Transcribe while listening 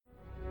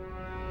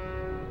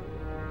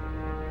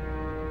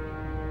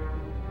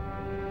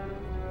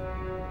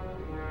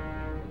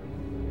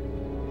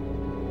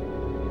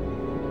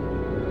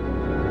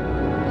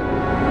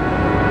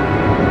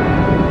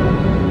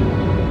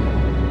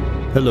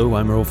Hello,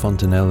 I'm Earl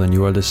Fontanelle, and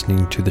you are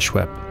listening to The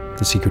Schwepp,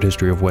 the Secret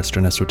History of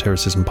Western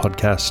Esotericism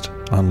podcast,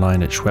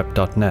 online at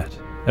schwepp.net,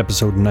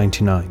 episode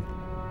 99.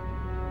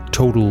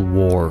 Total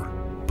War,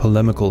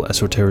 Polemical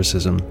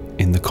Esotericism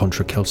in the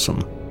Contra Celsum.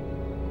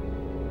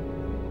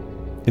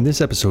 In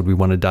this episode, we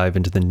want to dive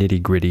into the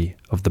nitty-gritty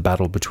of the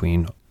battle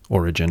between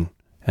Origen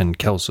and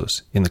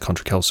Celsus in the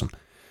Contra Celsum.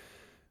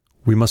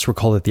 We must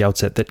recall at the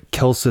outset that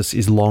Celsus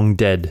is long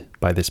dead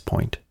by this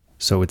point,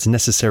 so it's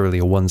necessarily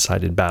a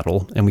one-sided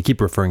battle, and we keep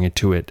referring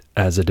to it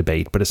as a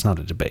debate, but it's not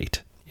a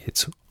debate.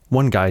 It's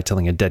one guy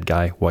telling a dead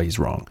guy why he's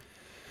wrong.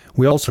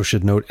 We also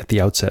should note at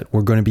the outset,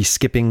 we're going to be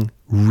skipping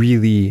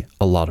really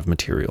a lot of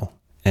material,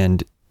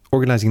 and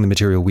organizing the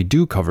material we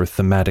do cover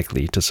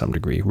thematically to some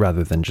degree,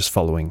 rather than just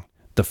following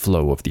the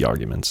flow of the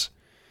arguments.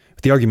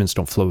 The arguments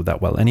don't flow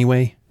that well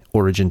anyway.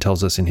 Origen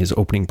tells us in his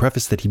opening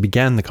preface that he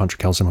began the Contra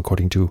Celsum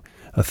according to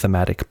a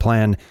thematic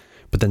plan,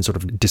 but then sort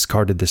of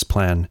discarded this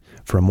plan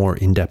for a more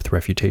in-depth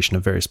refutation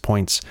of various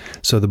points.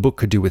 So the book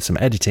could do with some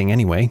editing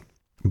anyway,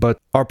 but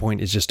our point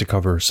is just to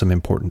cover some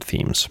important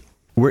themes.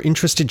 We're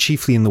interested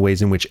chiefly in the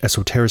ways in which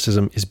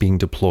esotericism is being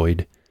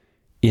deployed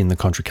in the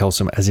Contra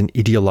Celsum as an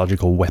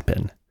ideological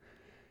weapon.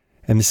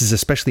 And this is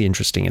especially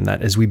interesting in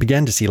that, as we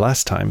began to see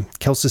last time,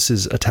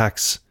 Celsus's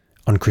attacks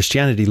on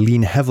Christianity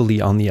lean heavily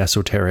on the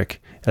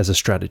esoteric as a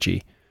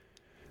strategy.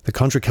 The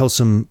Contra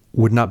Celsum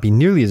would not be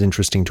nearly as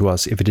interesting to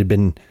us if it had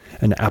been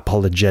an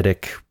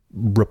apologetic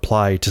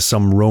reply to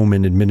some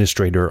Roman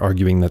administrator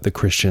arguing that the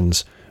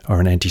Christians are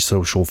an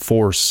antisocial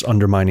force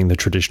undermining the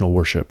traditional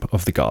worship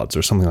of the gods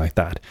or something like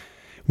that.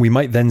 We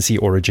might then see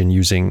Origen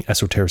using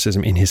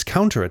esotericism in his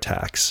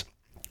counterattacks.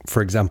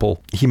 For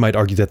example, he might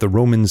argue that the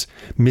Romans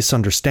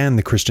misunderstand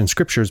the Christian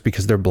scriptures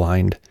because they're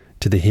blind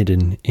to the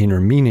hidden inner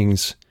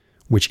meanings,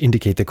 which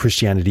indicate that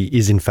Christianity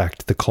is in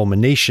fact the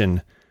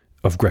culmination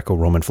of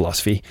Greco-Roman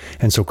philosophy,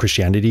 and so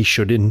Christianity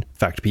should in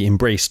fact be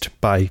embraced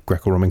by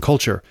Greco-Roman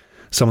culture,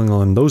 something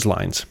along those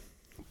lines.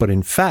 But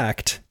in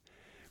fact,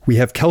 we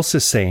have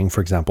Celsus saying,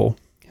 for example,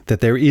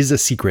 that there is a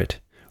secret,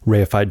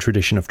 reified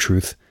tradition of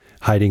truth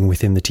hiding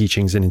within the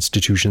teachings and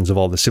institutions of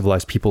all the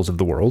civilized peoples of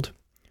the world,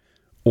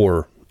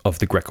 or of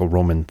the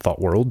Greco-Roman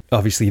thought world.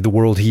 Obviously, the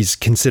world he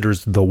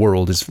considers the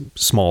world is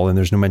small, and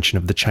there's no mention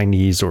of the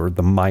Chinese or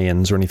the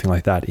Mayans or anything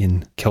like that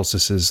in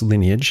Celsus's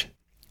lineage.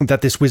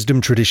 That this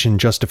wisdom tradition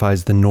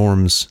justifies the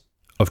norms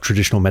of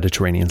traditional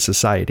Mediterranean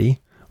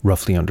society,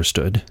 roughly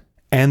understood,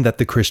 and that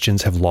the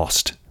Christians have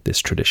lost this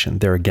tradition.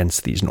 They're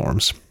against these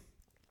norms.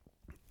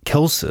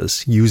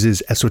 Celsus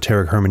uses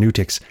esoteric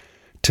hermeneutics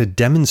to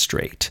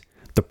demonstrate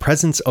the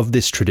presence of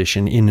this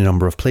tradition in a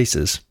number of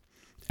places,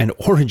 and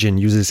Origen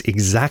uses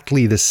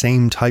exactly the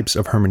same types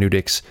of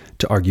hermeneutics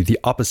to argue the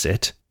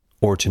opposite,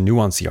 or to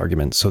nuance the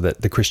argument so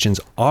that the Christians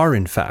are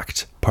in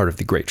fact part of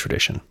the great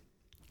tradition.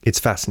 It's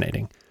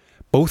fascinating.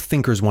 Both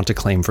thinkers want to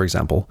claim, for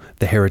example,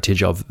 the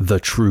heritage of the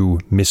true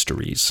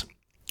mysteries.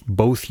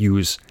 Both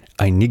use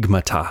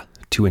enigmata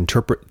to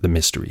interpret the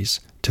mysteries,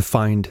 to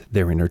find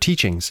their inner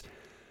teachings.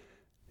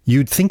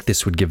 You'd think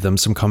this would give them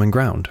some common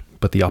ground,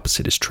 but the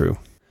opposite is true.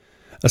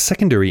 A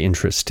secondary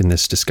interest in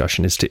this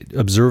discussion is to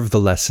observe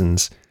the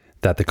lessons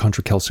that the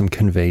Contra Celsum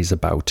conveys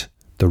about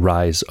the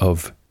rise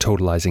of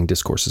totalizing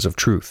discourses of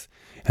truth,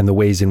 and the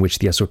ways in which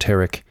the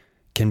esoteric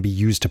can be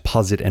used to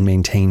posit and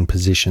maintain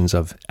positions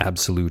of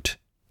absolute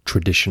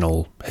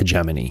traditional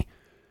hegemony.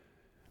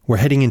 We're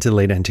heading into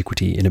late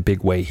antiquity in a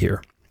big way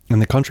here,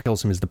 and the Contra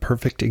Celsum is the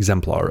perfect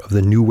exemplar of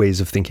the new ways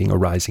of thinking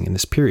arising in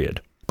this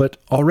period. But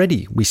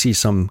already we see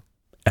some,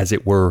 as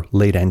it were,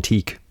 late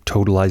antique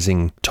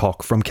totalizing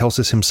talk from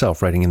Celsus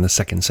himself, writing in the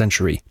 2nd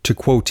century. To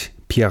quote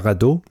Pierre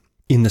Hadot,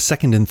 in the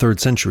 2nd and 3rd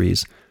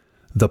centuries,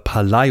 the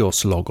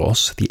Palaios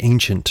Logos, the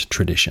ancient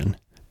tradition,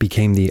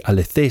 became the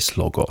Aletheis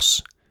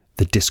Logos,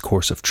 the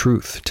discourse of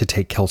truth, to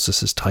take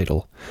Celsus's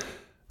title.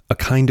 A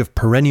kind of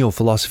perennial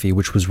philosophy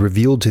which was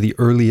revealed to the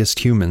earliest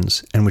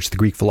humans and which the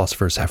Greek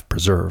philosophers have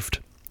preserved.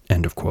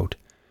 End of quote.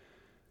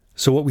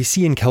 So what we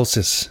see in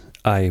Celsus,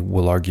 I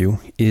will argue,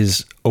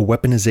 is a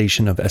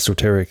weaponization of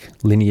esoteric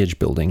lineage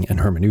building and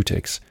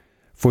hermeneutics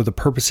for the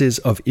purposes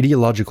of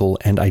ideological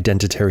and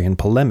identitarian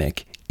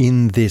polemic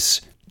in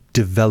this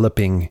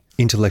developing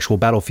intellectual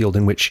battlefield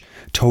in which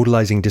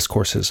totalizing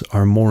discourses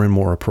are more and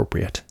more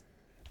appropriate.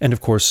 And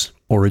of course,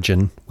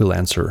 Origen will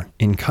answer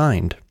in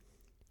kind.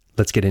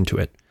 Let's get into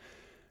it.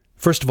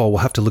 First of all, we'll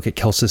have to look at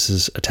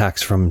Celsus's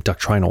attacks from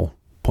doctrinal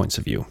points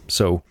of view.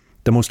 So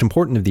the most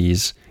important of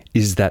these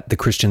is that the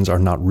Christians are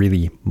not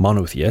really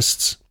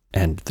monotheists,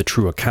 and the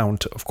true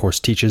account, of course,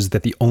 teaches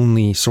that the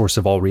only source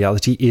of all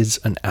reality is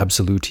an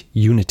absolute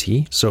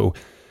unity. So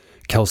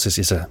Celsus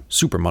is a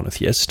super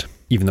monotheist,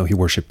 even though he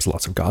worships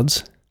lots of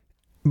gods.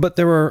 But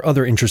there are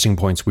other interesting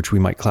points which we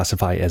might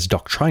classify as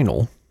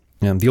doctrinal.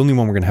 And the only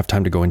one we're going to have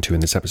time to go into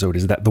in this episode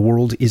is that the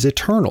world is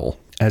eternal,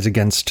 as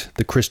against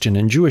the Christian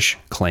and Jewish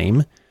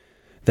claim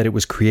that it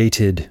was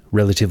created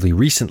relatively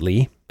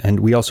recently, and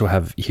we also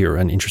have here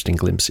an interesting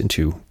glimpse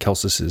into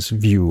Celsus's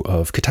view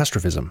of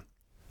catastrophism.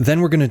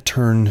 Then we're going to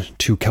turn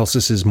to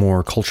Celsus's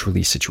more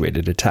culturally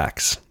situated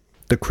attacks.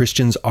 The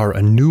Christians are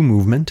a new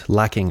movement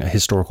lacking a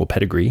historical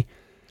pedigree.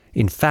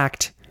 In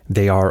fact,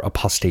 they are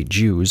apostate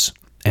Jews,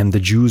 and the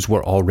Jews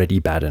were already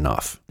bad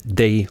enough.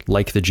 They,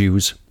 like the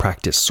Jews,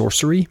 practice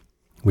sorcery,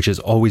 which is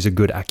always a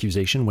good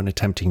accusation when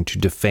attempting to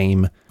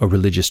defame a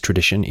religious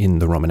tradition in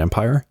the Roman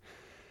Empire.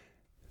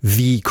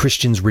 The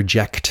Christians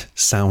reject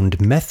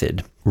sound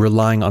method,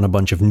 relying on a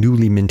bunch of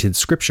newly minted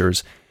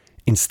scriptures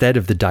instead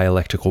of the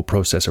dialectical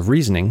process of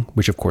reasoning,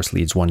 which of course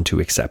leads one to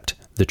accept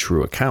the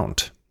true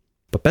account.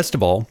 But best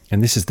of all,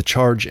 and this is the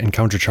charge and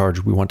countercharge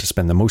we want to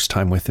spend the most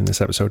time with in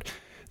this episode,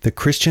 the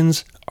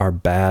Christians are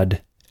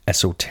bad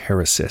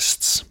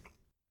esotericists.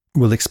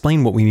 We'll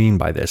explain what we mean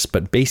by this,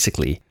 but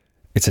basically,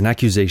 it's an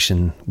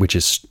accusation which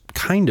is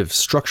kind of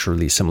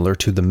structurally similar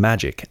to the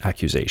magic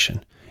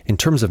accusation. In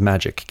terms of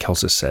magic,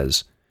 Celsus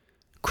says,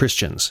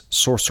 Christians,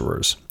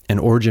 sorcerers, and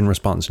Origen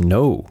responds,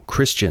 no,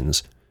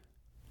 Christians,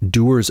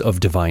 doers of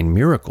divine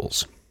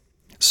miracles.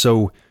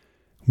 So,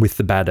 with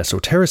the bad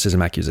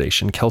esotericism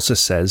accusation,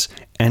 Celsus says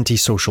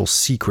antisocial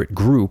secret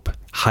group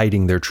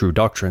hiding their true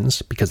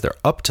doctrines because they're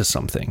up to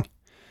something.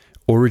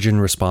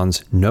 Origen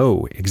responds,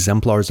 no,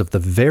 exemplars of the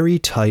very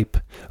type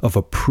of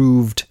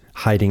approved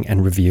hiding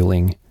and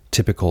revealing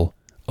typical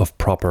of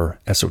proper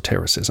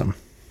esotericism.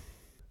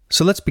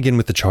 So let's begin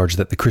with the charge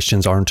that the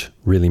Christians aren't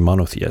really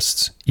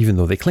monotheists, even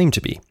though they claim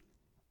to be.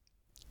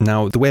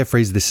 Now, the way I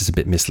phrase this is a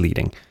bit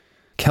misleading.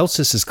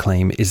 Celsus's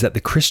claim is that the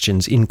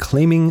Christians, in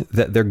claiming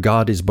that their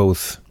God is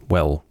both,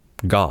 well,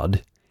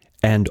 God,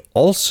 and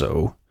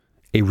also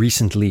a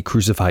recently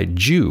crucified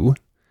Jew,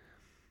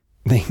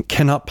 they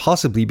cannot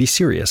possibly be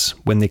serious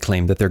when they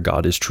claim that their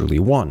God is truly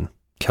one.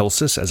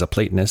 Celsus, as a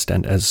Platonist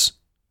and as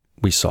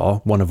we saw,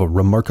 one of a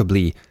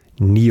remarkably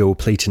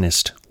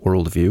Neoplatonist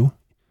worldview,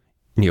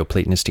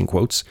 Neoplatonist in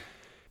quotes,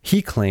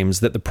 he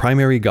claims that the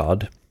primary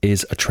God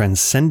is a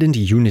transcendent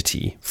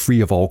unity free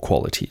of all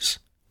qualities.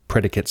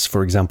 Predicates,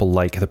 for example,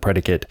 like the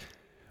predicate,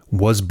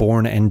 was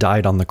born and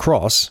died on the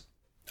cross,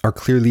 are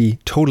clearly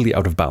totally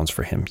out of bounds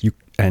for him,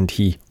 and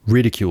he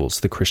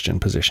ridicules the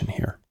Christian position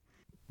here.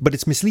 But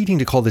it's misleading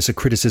to call this a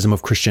criticism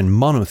of Christian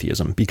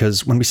monotheism,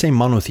 because when we say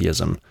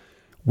monotheism,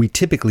 we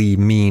typically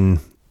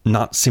mean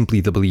not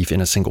simply the belief in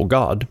a single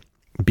God,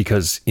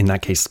 because in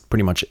that case,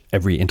 pretty much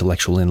every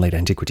intellectual in late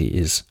antiquity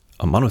is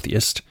a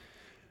monotheist,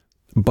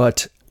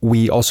 but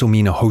we also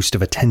mean a host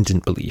of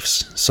attendant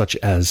beliefs, such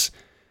as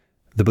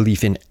the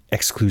belief in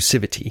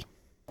exclusivity.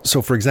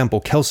 So, for example,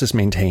 Celsus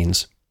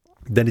maintains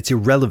that it's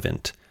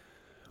irrelevant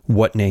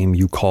what name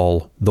you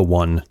call the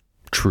one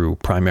true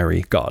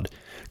primary God.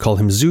 Call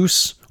him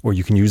Zeus, or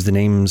you can use the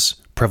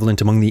names prevalent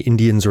among the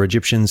Indians or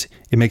Egyptians.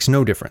 It makes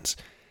no difference.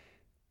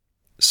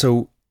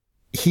 So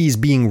he's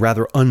being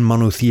rather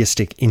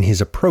unmonotheistic in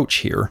his approach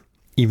here,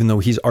 even though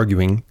he's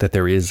arguing that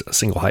there is a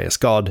single highest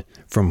God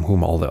from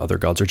whom all the other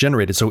gods are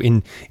generated. So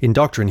in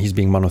doctrine, he's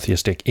being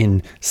monotheistic.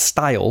 In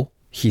style,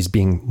 he's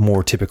being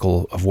more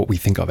typical of what we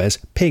think of as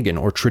pagan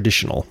or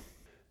traditional.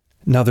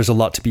 Now, there's a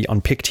lot to be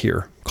unpicked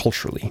here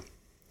culturally.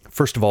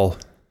 First of all,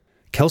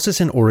 Celsus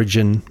and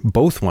Origen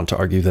both want to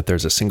argue that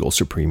there's a single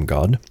supreme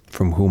God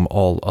from whom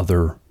all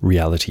other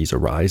realities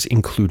arise,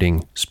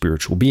 including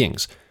spiritual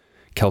beings.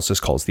 Celsus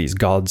calls these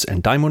gods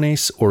and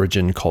daimones,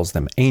 Origen calls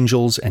them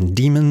angels and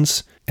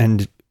demons,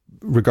 and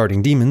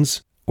regarding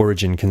demons,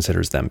 Origen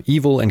considers them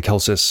evil, and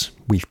Celsus,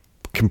 we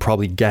can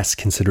probably guess,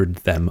 considered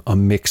them a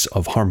mix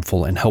of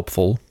harmful and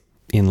helpful,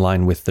 in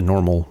line with the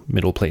normal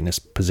Middle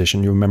Platonist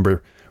position. You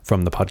remember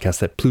from the podcast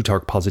that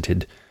Plutarch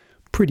posited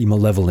pretty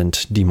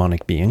malevolent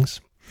demonic beings.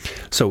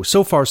 So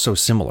far so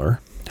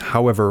similar.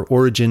 However,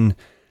 Origen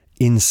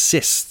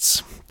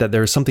insists that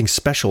there is something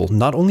special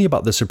not only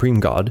about the supreme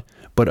God,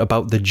 but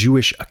about the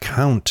Jewish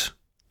account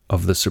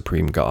of the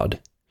supreme God.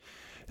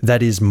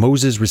 That is,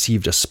 Moses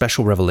received a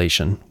special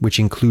revelation which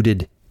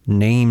included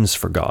names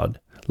for God,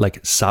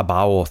 like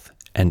Sabaoth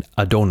and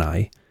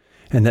Adonai,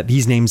 and that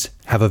these names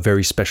have a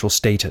very special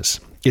status.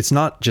 It's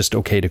not just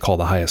okay to call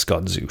the highest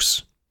God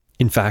Zeus.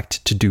 In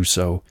fact, to do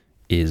so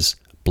is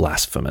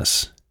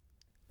blasphemous.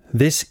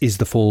 This is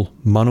the full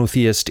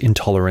monotheist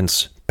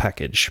intolerance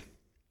package.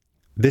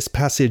 This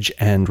passage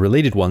and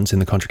related ones in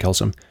the Contra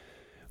Celsum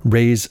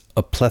raise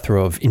a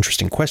plethora of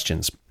interesting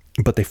questions,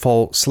 but they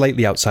fall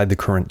slightly outside the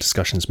current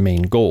discussion's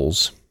main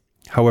goals.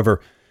 However,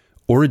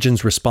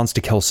 Origen's response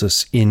to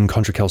Celsus in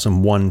Contra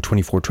Celsum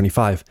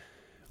 1:24-25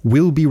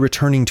 will be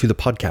returning to the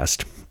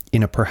podcast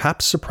in a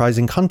perhaps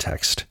surprising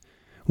context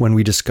when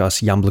we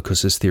discuss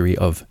Iamblichus's theory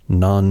of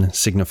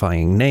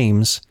non-signifying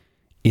names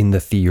in the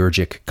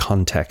theurgic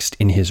context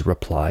in his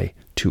reply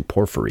to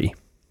Porphyry.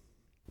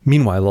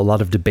 Meanwhile, a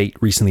lot of debate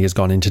recently has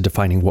gone into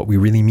defining what we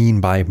really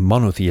mean by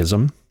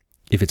monotheism,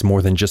 if it's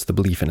more than just the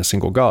belief in a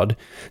single God.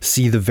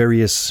 See the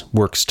various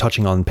works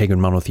touching on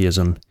pagan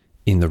monotheism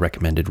in the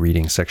recommended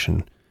reading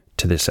section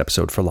to this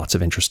episode for lots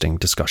of interesting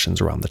discussions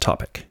around the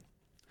topic.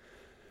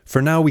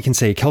 For now, we can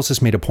say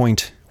Celsus made a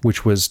point,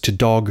 which was to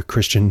dog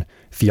Christian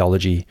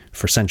theology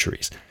for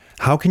centuries.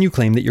 How can you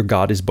claim that your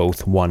God is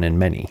both one and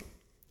many?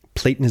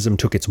 Platonism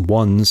took its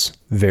ones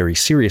very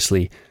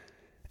seriously,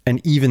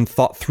 and even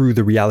thought through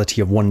the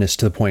reality of oneness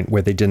to the point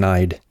where they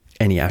denied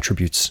any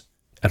attributes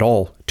at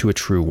all to a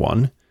true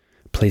one,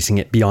 placing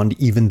it beyond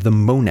even the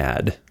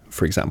monad,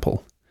 for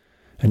example,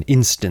 an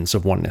instance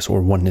of oneness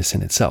or oneness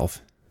in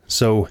itself.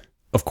 So,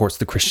 of course,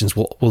 the Christians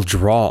will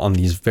draw on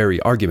these very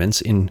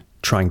arguments in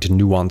trying to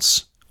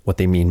nuance what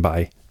they mean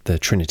by the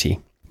Trinity,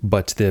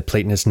 but the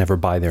Platonists never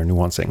buy their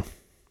nuancing.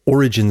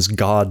 Origen's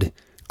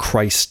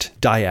God-Christ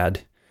dyad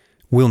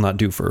will not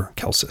do for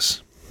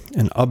Celsus,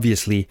 and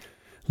obviously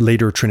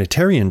later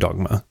Trinitarian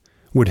dogma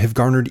would have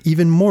garnered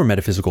even more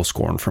metaphysical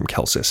scorn from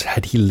Celsus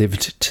had he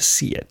lived to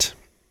see it.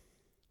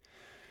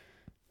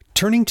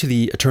 Turning to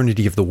the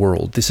eternity of the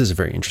world, this is a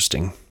very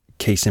interesting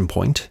case in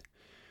point.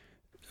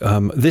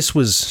 This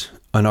was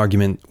an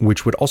argument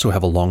which would also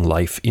have a long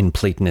life in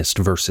Platonist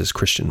versus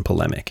Christian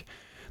polemic.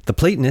 The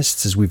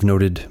Platonists, as we've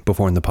noted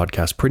before in the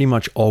podcast, pretty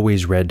much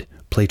always read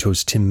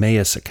Plato's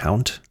Timaeus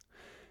account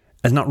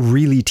as not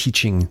really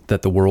teaching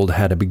that the world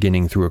had a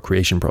beginning through a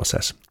creation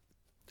process,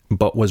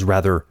 but was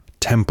rather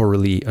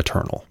temporally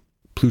eternal.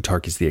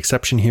 Plutarch is the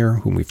exception here,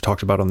 whom we've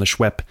talked about on the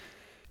Schwepp.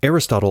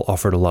 Aristotle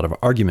offered a lot of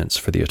arguments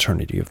for the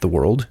eternity of the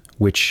world,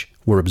 which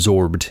were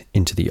absorbed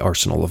into the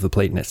arsenal of the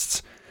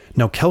Platonists.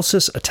 Now,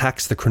 Celsus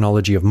attacks the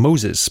chronology of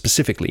Moses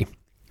specifically,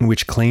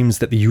 which claims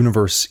that the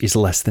universe is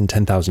less than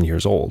 10,000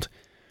 years old.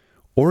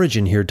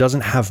 Origen here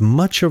doesn't have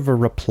much of a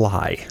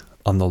reply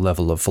on the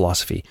level of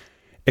philosophy,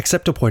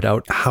 except to point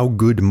out how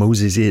good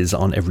Moses is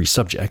on every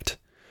subject.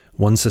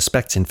 One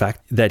suspects, in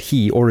fact, that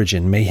he,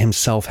 Origen, may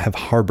himself have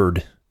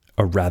harbored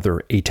a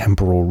rather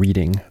atemporal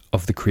reading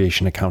of the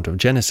creation account of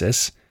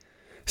Genesis.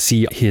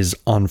 See his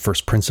On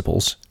First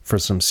Principles for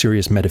some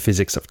serious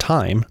metaphysics of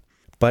time,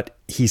 but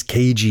he's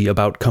cagey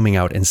about coming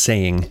out and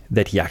saying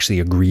that he actually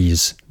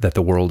agrees that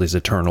the world is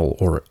eternal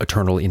or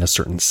eternal in a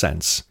certain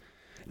sense.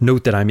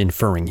 Note that I'm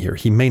inferring here.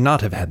 He may not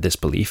have had this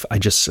belief. I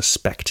just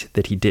suspect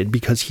that he did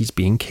because he's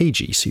being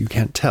cagey, so you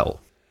can't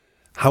tell.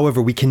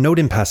 However, we can note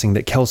in passing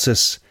that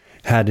Celsus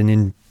had an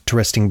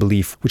interesting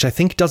belief, which I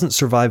think doesn't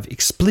survive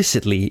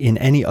explicitly in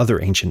any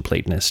other ancient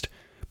Platonist,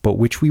 but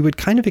which we would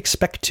kind of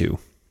expect to.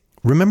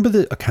 Remember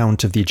the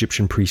account of the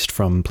Egyptian priest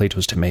from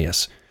Plato's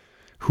Timaeus,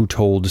 who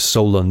told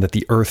Solon that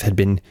the earth had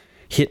been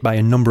hit by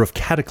a number of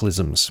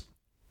cataclysms,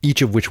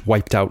 each of which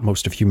wiped out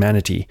most of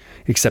humanity,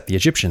 except the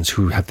Egyptians,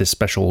 who have this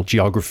special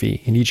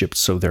geography in Egypt,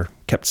 so they're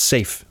kept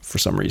safe for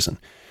some reason.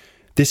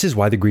 This is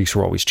why the Greeks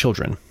were always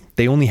children.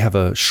 They only have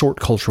a short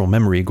cultural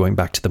memory going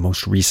back to the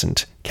most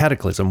recent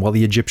cataclysm, while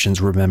the Egyptians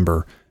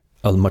remember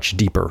a much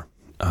deeper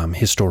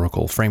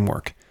historical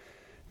framework.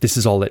 This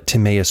is all at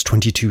Timaeus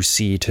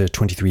 22c to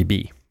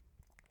 23b.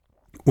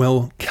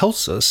 Well,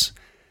 Celsus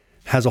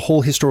has a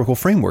whole historical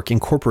framework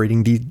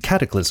incorporating the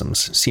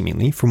cataclysms,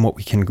 seemingly, from what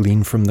we can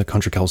glean from the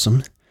Contra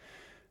Celsum.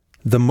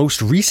 The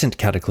most recent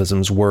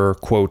cataclysms were,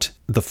 quote,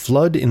 the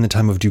flood in the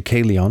time of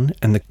Deucalion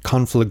and the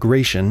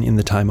conflagration in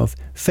the time of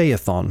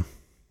Phaethon,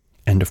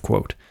 end of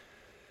quote.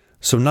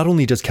 So not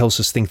only does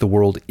Celsus think the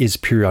world is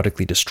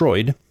periodically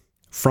destroyed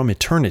from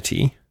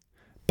eternity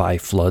by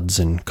floods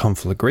and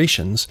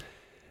conflagrations,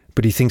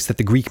 but he thinks that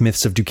the Greek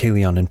myths of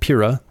Deucalion and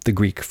Pyrrha, the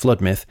Greek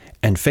flood myth,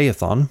 and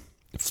Phaethon's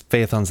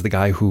the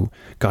guy who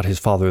got his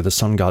father, the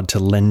sun god, to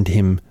lend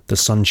him the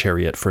sun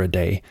chariot for a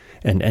day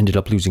and ended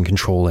up losing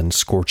control and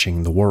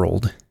scorching the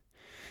world.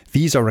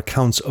 These are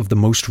accounts of the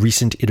most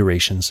recent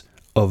iterations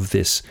of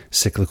this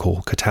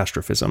cyclical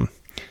catastrophism.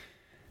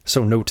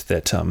 So note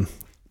that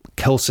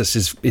Celsus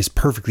is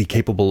perfectly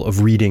capable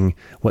of reading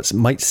what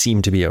might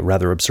seem to be a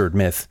rather absurd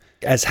myth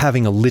as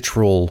having a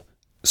literal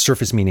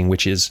surface meaning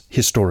which is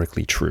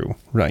historically true,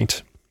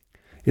 right?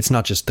 It's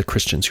not just the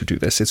Christians who do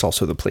this, it's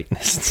also the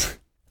Platonists.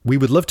 We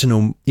would love to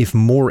know if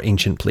more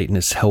ancient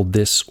Platonists held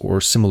this or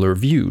similar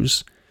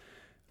views.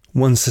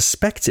 One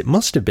suspects it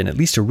must have been at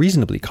least a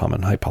reasonably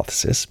common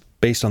hypothesis,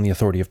 based on the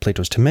authority of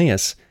Plato's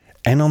Timaeus,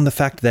 and on the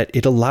fact that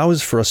it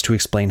allows for us to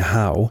explain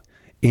how,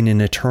 in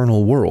an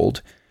eternal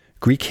world,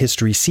 Greek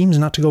history seems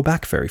not to go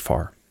back very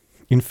far.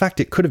 In fact,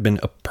 it could have been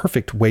a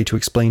perfect way to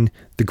explain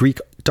the Greek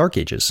Dark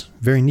Ages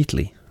very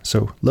neatly.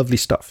 So, lovely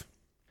stuff.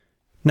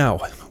 Now,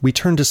 we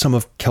turn to some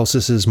of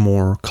Celsus's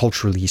more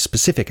culturally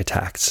specific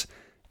attacks,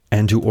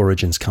 and to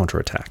Origen's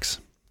counterattacks.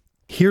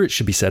 Here it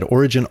should be said,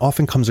 Origen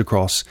often comes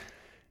across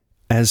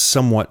as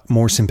somewhat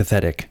more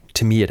sympathetic,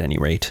 to me at any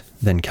rate,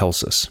 than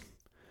Celsus.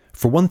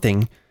 For one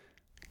thing,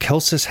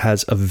 Celsus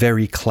has a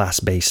very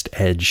class-based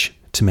edge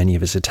to many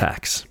of his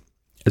attacks.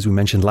 As we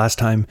mentioned last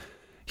time,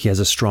 he has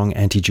a strong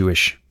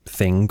anti-Jewish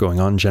thing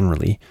going on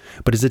generally,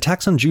 but his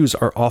attacks on Jews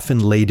are often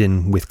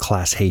laden with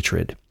class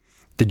hatred.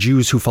 The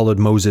Jews who followed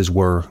Moses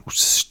were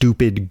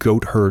stupid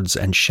goat herds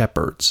and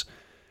shepherds.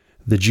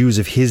 The Jews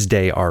of his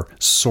day are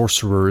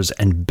sorcerers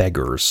and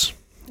beggars,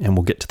 and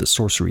we'll get to the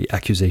sorcery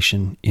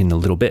accusation in a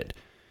little bit.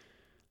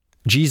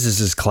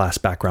 Jesus' class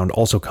background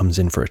also comes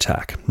in for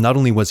attack. Not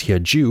only was he a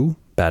Jew,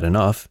 bad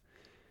enough,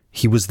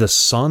 he was the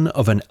son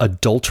of an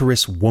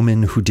adulterous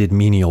woman who did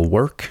menial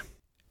work,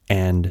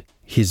 and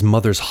his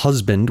mother's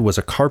husband was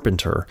a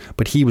carpenter,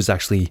 but he was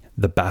actually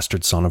the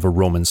bastard son of a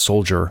Roman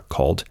soldier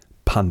called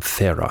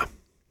Panthera.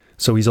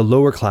 So he's a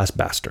lower class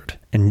bastard.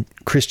 And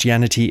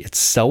Christianity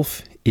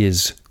itself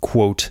is,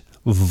 quote,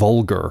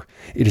 vulgar.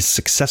 It is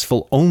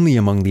successful only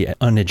among the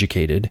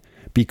uneducated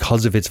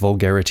because of its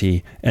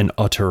vulgarity and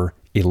utter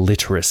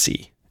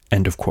illiteracy,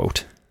 end of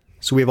quote.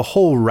 So we have a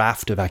whole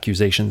raft of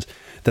accusations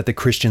that the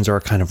Christians are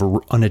a kind of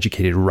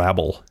uneducated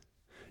rabble,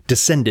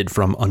 descended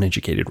from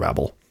uneducated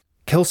rabble.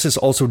 Celsus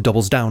also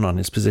doubles down on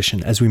his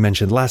position, as we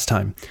mentioned last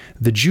time.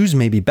 The Jews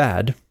may be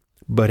bad,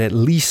 but at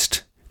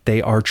least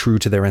they are true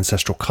to their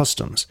ancestral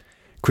customs.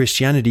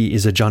 Christianity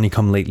is a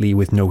Johnny-come-lately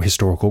with no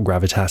historical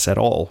gravitas at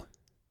all.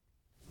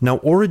 Now,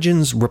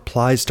 Origen's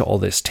replies to all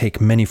this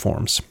take many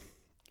forms.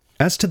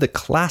 As to the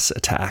class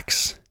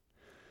attacks,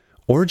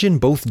 Origen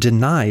both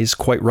denies,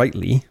 quite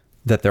rightly,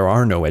 that there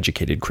are no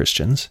educated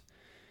Christians.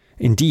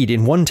 Indeed,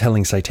 in one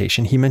telling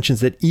citation, he mentions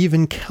that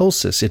even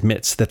Celsus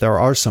admits that there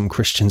are some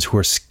Christians who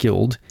are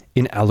skilled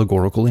in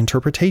allegorical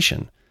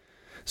interpretation.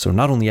 So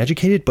not only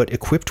educated, but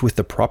equipped with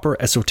the proper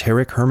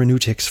esoteric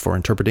hermeneutics for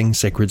interpreting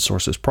sacred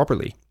sources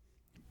properly.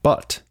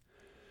 But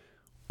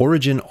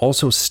Origen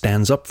also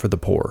stands up for the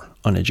poor,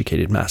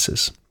 uneducated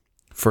masses.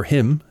 For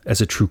him, as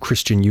a true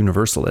Christian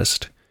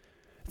universalist,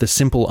 the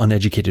simple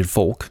uneducated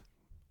folk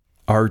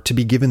are to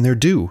be given their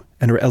due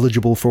and are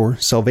eligible for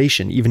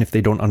salvation, even if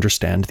they don't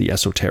understand the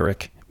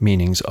esoteric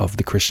meanings of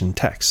the Christian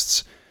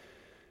texts.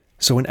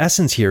 So in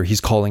essence here, he's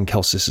calling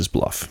Celsus's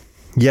bluff.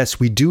 Yes,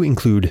 we do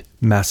include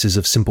masses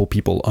of simple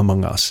people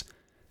among us.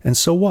 And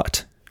so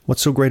what?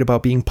 What's so great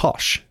about being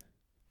posh?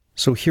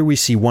 So here we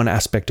see one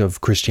aspect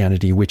of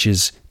Christianity which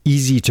is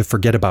easy to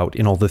forget about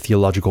in all the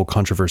theological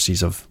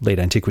controversies of late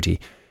antiquity,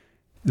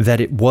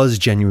 that it was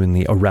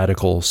genuinely a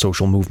radical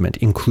social movement,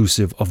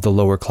 inclusive of the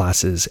lower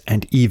classes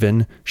and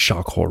even,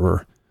 shock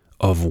horror,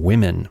 of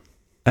women.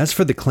 As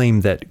for the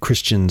claim that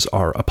Christians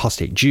are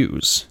apostate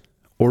Jews,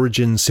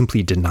 Origen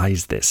simply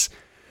denies this.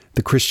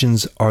 The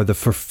Christians are the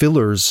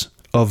fulfillers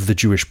of the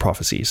Jewish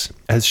prophecies,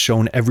 as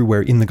shown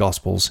everywhere in the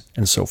Gospels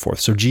and so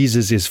forth. So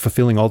Jesus is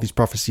fulfilling all these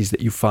prophecies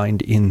that you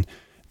find in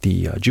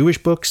the Jewish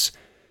books,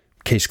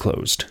 case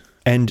closed.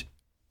 And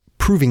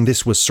proving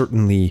this was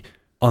certainly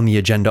on the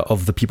agenda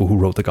of the people who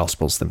wrote the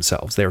Gospels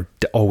themselves. They're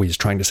always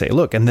trying to say,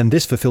 look, and then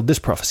this fulfilled this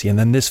prophecy, and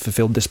then this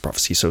fulfilled this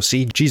prophecy. So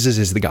see, Jesus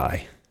is the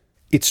guy.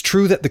 It's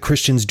true that the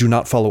Christians do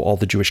not follow all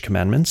the Jewish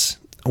commandments,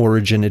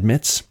 Origen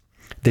admits.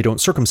 They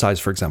don't circumcise,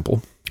 for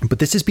example. But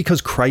this is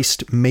because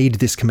Christ made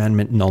this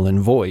commandment null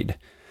and void.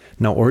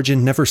 Now,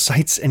 Origen never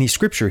cites any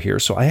scripture here,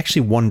 so I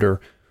actually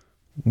wonder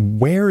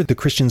where the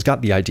Christians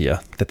got the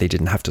idea that they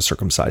didn't have to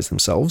circumcise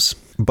themselves.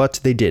 But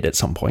they did at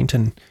some point,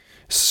 and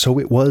so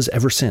it was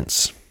ever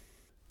since.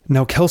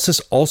 Now, Celsus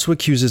also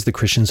accuses the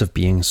Christians of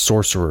being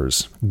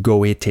sorcerers,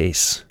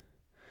 goetes.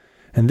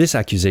 And this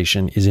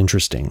accusation is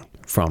interesting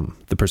from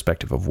the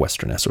perspective of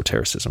Western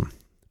esotericism.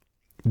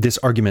 This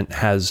argument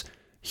has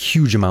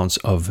huge amounts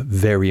of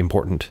very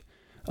important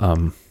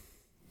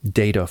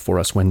data for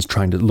us when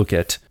trying to look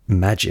at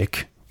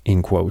magic,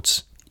 in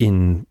quotes,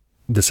 in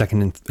the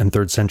 2nd and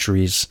 3rd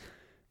centuries,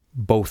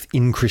 both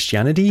in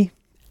Christianity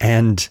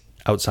and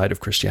outside of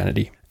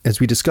Christianity. As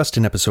we discussed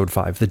in episode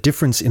 5, the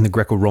difference in the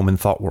Greco-Roman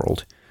thought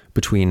world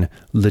between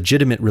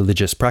legitimate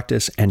religious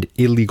practice and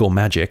illegal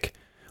magic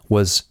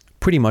was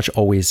pretty much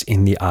always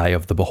in the eye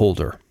of the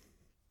beholder.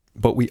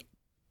 But we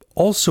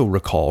also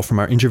recall from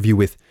our interview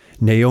with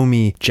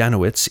Naomi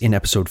Janowitz in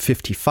episode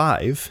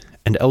 55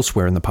 and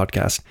elsewhere in the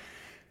podcast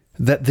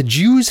that the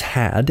Jews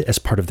had, as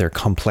part of their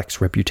complex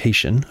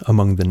reputation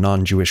among the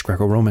non-Jewish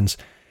Greco-Romans,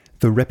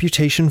 the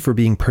reputation for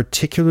being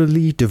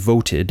particularly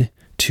devoted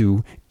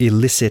to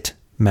illicit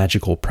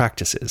magical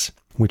practices,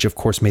 which of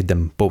course made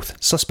them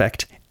both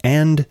suspect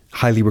and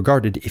highly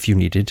regarded. If you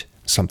needed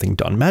something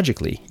done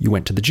magically, you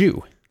went to the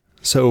Jew.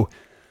 So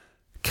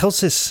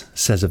Celsus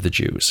says of the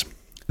Jews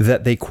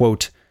that they,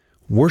 quote,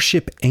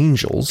 worship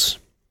angels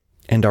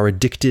and are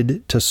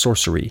addicted to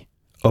sorcery,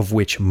 of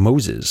which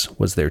Moses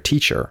was their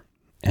teacher,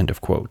 end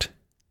of quote.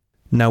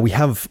 Now, we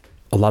have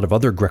a lot of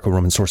other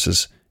Greco-Roman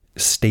sources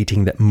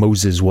stating that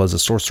Moses was a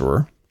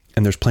sorcerer,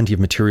 and there's plenty of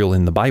material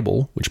in the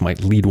Bible which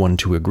might lead one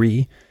to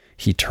agree.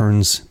 He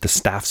turns the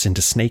staffs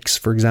into snakes,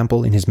 for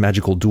example, in his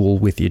magical duel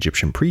with the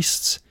Egyptian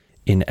priests.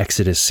 In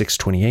Exodus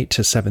 6:28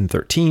 to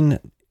 7:13,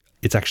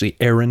 it's actually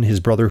Aaron, his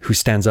brother, who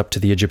stands up to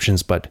the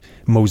Egyptians, but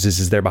Moses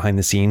is there behind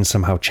the scenes,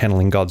 somehow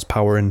channeling God's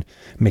power and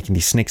making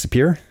these snakes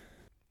appear.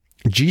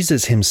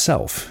 Jesus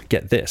himself,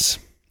 get this,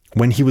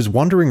 when he was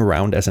wandering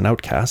around as an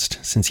outcast,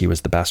 since he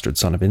was the bastard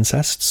son of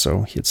incest,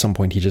 so at some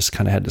point he just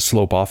kind of had to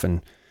slope off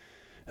and,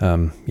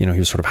 he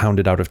was sort of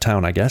hounded out of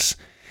town, I guess.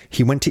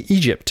 He went to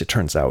Egypt, it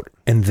turns out,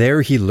 and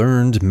there he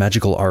learned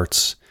magical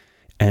arts.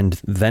 And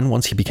then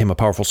once he became a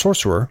powerful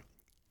sorcerer,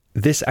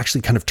 this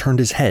actually kind of turned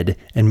his head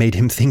and made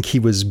him think he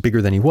was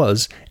bigger than he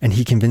was, and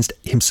he convinced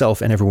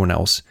himself and everyone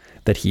else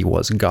that he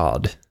was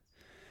God.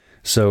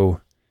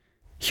 So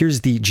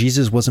here's the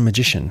Jesus was a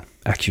magician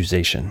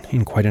accusation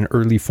in quite an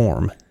early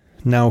form.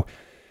 Now,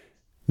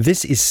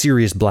 this is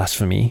serious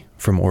blasphemy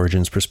from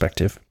Origen's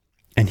perspective,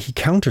 and he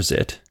counters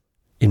it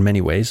in many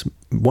ways,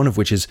 one of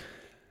which is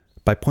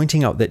by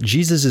pointing out that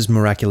Jesus'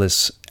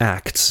 miraculous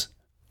acts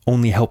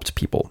only helped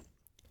people.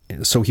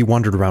 So he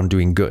wandered around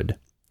doing good.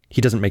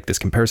 He doesn't make this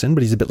comparison,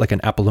 but he's a bit like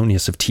an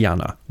Apollonius of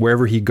Tyana.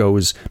 Wherever he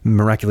goes,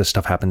 miraculous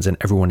stuff happens and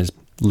everyone is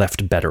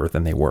left better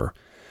than they were.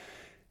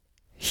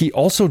 He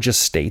also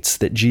just states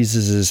that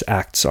Jesus'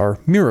 acts are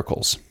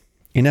miracles,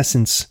 in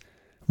essence,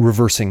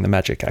 reversing the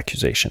magic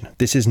accusation.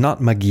 This is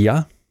not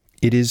magia,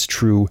 it is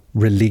true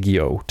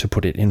religio, to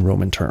put it in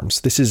Roman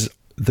terms. This is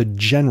the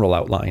general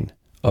outline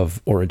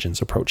of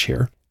Origen's approach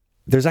here.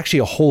 There's actually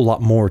a whole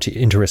lot more to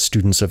interest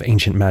students of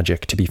ancient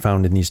magic to be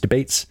found in these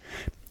debates,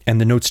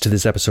 and the notes to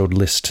this episode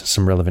list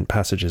some relevant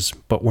passages,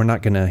 but we're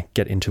not going to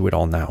get into it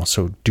all now,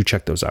 so do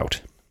check those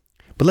out.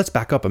 But let's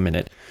back up a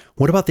minute.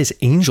 What about this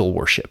angel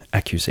worship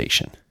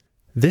accusation?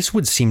 This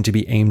would seem to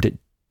be aimed at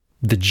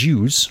the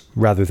Jews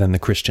rather than the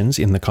Christians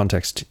in the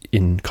context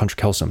in Contra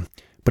Celsum,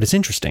 but it's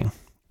interesting.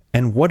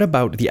 And what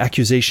about the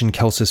accusation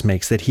Celsus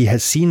makes that he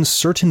has seen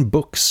certain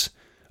books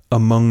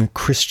among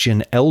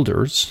Christian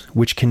elders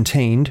which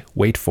contained,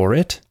 wait for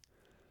it,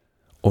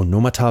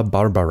 onomata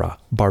barbara,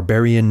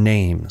 barbarian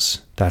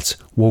names. That's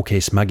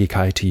voces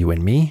magicae to you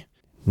and me.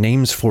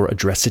 Names for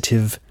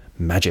addressative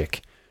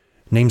magic.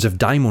 Names of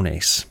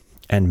daimones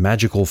and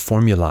magical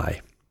formulae.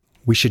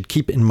 We should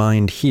keep in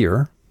mind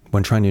here,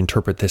 when trying to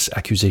interpret this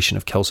accusation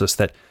of Celsus,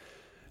 that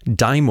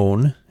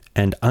daimon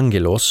and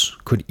angelos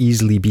could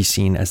easily be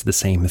seen as the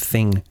same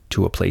thing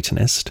to a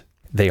Platonist.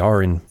 They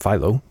are in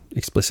Philo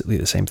explicitly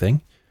the same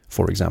thing,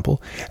 for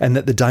example, and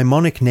that the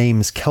daimonic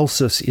names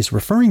Celsus is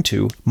referring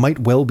to might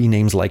well be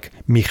names like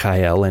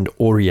Michael and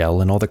Oriel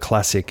and all the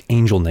classic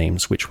angel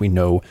names, which we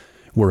know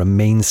were a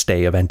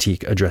mainstay of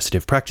antique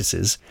addressative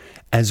practices,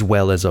 as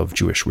well as of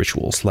Jewish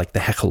rituals, like the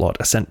Hechalot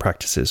ascent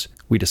practices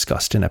we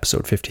discussed in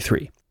episode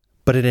 53.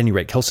 But at any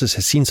rate, Celsus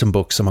has seen some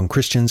books among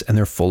Christians, and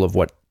they're full of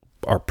what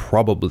are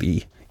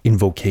probably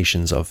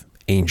invocations of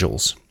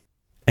angels.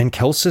 And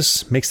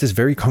Celsus makes this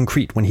very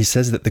concrete when he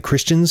says that the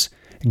Christians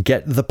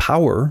get the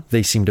power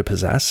they seem to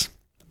possess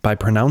by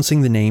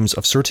pronouncing the names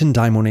of certain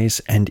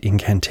daimones and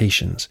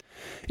incantations.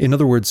 In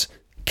other words,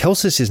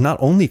 Celsus is not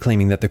only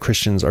claiming that the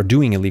Christians are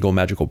doing illegal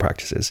magical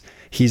practices,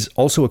 he's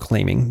also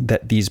claiming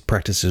that these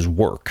practices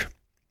work,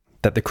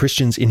 that the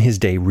Christians in his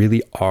day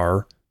really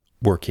are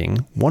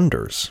working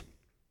wonders.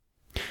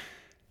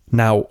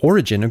 Now,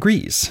 Origen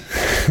agrees.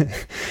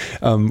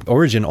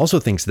 Origen also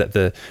thinks that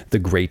the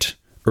great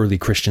early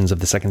Christians of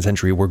the 2nd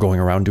century were going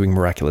around doing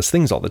miraculous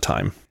things all the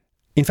time.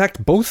 In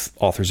fact, both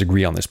authors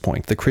agree on this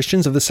point. The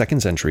Christians of the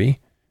 2nd century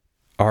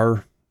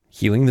are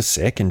healing the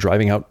sick and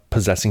driving out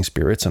possessing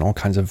spirits and all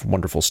kinds of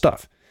wonderful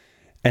stuff.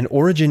 And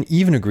Origen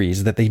even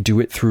agrees that they do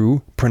it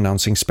through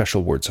pronouncing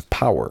special words of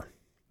power.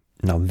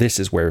 Now, this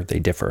is where they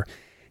differ.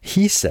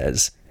 He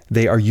says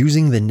they are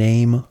using the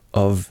name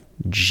of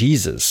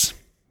Jesus.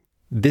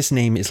 This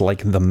name is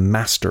like the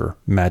master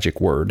magic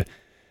word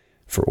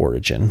for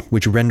Origen,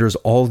 which renders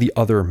all the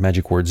other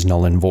magic words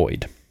null and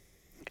void.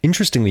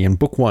 Interestingly, in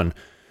Book 1,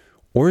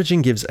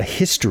 Origen gives a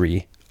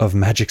history of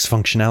magic's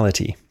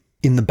functionality.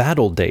 In the bad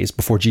old days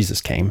before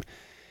Jesus came,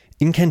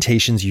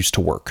 incantations used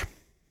to work.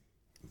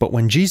 But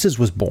when Jesus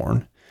was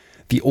born,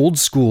 the old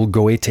school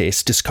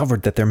Goetes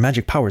discovered that their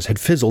magic powers had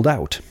fizzled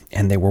out,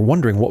 and they were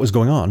wondering what was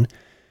going on,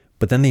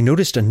 but then they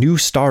noticed a new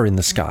star in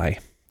the sky,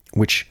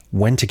 which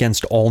went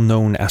against all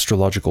known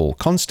astrological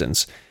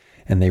constants,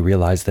 and they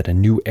realized that a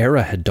new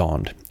era had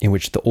dawned in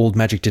which the old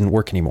magic didn't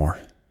work anymore.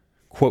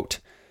 Quote,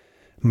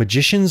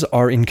 magicians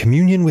are in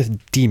communion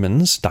with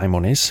demons,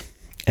 daimones,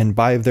 and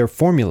by their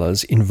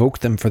formulas invoke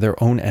them for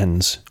their own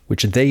ends,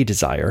 which they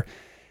desire,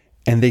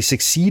 and they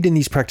succeed in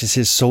these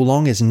practices so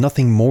long as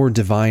nothing more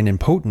divine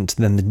and potent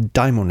than the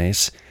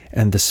daimones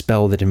and the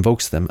spell that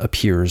invokes them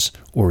appears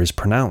or is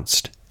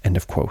pronounced. End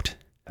of quote.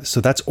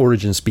 So that's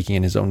Origen speaking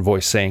in his own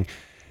voice, saying,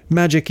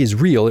 magic is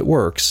real, it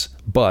works,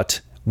 but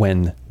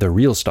when the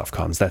real stuff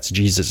comes, that's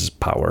Jesus'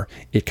 power,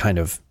 it kind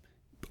of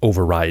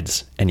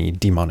overrides any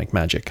demonic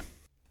magic.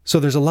 So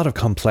there's a lot of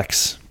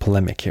complex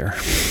polemic here.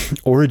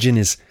 Origen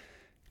is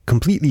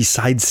completely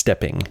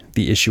sidestepping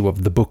the issue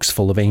of the books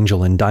full of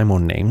angel and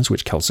daimon names,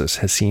 which Celsus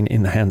has seen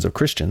in the hands of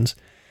Christians.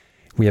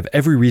 We have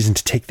every reason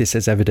to take this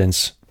as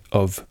evidence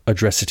of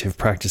addressative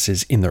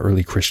practices in the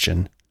early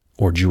Christian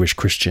or Jewish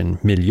Christian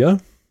milieu.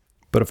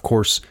 But of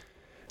course,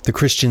 the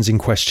Christians in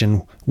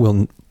question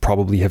will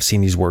probably have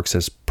seen these works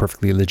as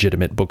perfectly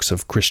legitimate books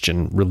of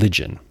Christian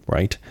religion,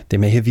 right? They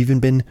may have even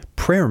been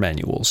prayer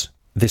manuals.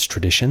 This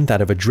tradition, that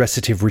of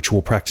addressative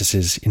ritual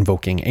practices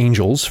invoking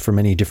angels for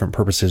many different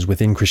purposes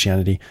within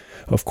Christianity,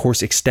 of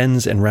course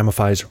extends and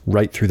ramifies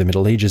right through the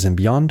Middle Ages and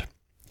beyond,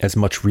 as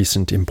much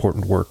recent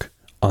important work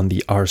on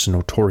the Ars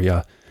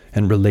Notoria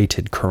and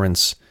related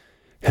currents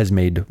has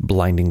made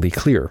blindingly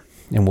clear.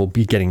 And we'll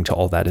be getting to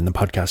all that in the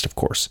podcast, of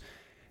course.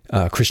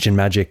 Christian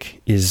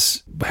magic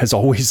has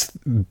always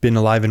been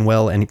alive and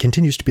well, and it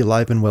continues to be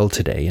alive and well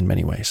today in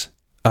many ways.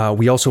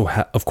 We also,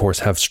 of course,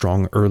 have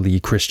strong early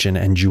Christian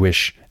and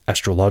Jewish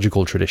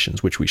astrological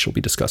traditions, which we shall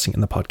be discussing in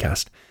the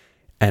podcast,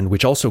 and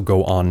which also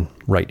go on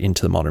right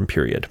into the modern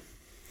period.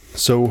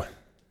 So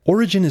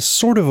Origen is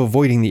sort of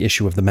avoiding the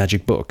issue of the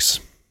magic books,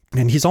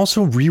 And he's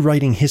also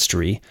rewriting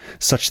history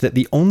such that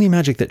the only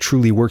magic that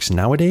truly works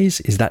nowadays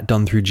is that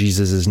done through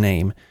Jesus'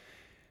 name.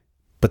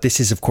 But this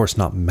is, of course,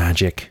 not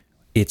magic,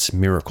 it's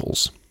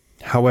miracles.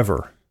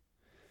 However,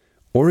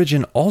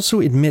 Origen also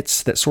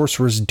admits that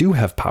sorcerers do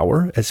have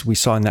power, as we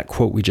saw in that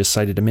quote we just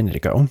cited a minute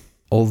ago,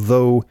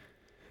 although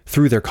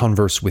through their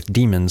converse with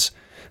demons,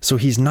 so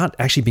he's not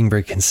actually being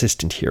very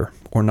consistent here,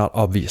 or not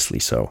obviously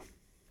so.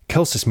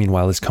 Celsus,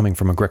 meanwhile, is coming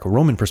from a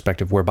Greco-Roman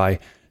perspective whereby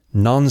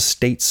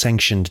non-state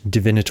sanctioned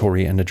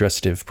divinatory and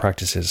addressative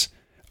practices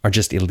are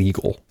just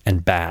illegal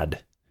and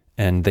bad,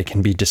 and they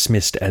can be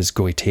dismissed as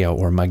goetia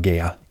or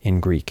magia in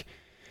Greek.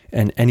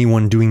 And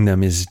anyone doing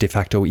them is de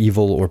facto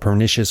evil or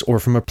pernicious, or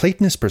from a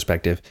Platonist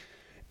perspective,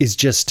 is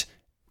just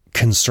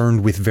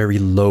concerned with very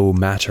low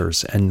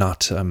matters and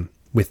not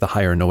with the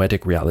higher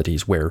noetic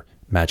realities where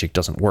magic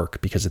doesn't work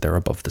because they're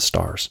above the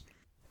stars.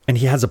 And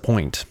he has a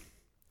point.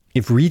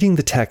 If reading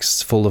the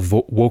texts full of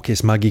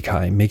voces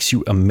magicae makes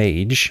you a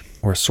mage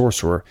or a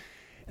sorcerer,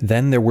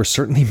 then there were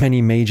certainly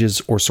many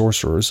mages or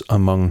sorcerers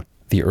among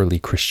the early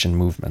Christian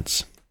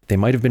movements. They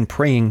might have been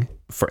praying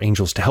for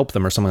angels to help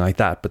them or something like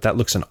that, but that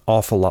looks an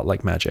awful lot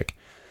like magic.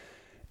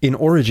 In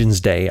Origen's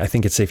day, I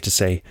think it's safe to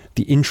say,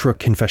 the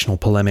intra-confessional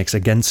polemics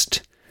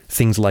against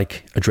things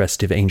like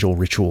addressative angel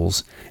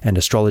rituals and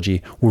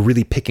astrology were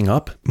really picking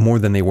up more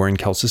than they were in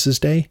Celsus's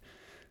day.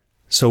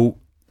 So,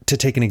 to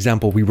take an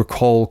example, we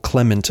recall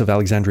Clement of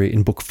Alexandria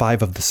in Book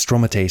 5 of the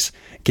Stromates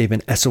gave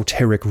an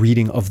esoteric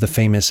reading of the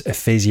famous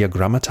Ephesia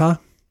Grammata,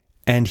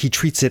 and he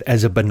treats it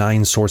as a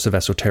benign source of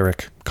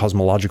esoteric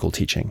cosmological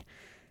teaching.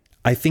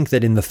 I think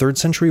that in the 3rd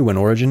century, when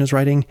Origen is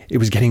writing, it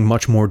was getting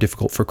much more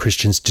difficult for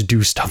Christians to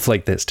do stuff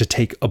like this, to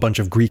take a bunch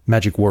of Greek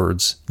magic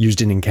words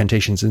used in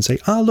incantations and say,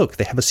 look,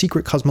 they have a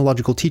secret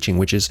cosmological teaching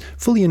which is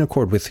fully in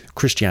accord with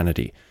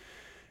Christianity.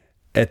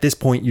 At this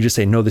point, you just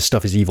say, no, this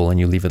stuff is evil, and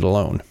you leave it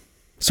alone.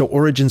 So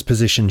Origen's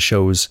position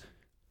shows,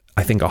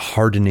 I think, a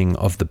hardening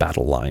of the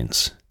battle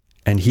lines.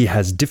 And he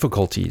has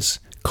difficulties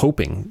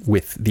coping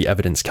with the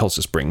evidence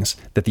Celsus brings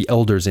that the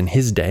elders in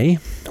his day,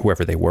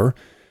 whoever they were,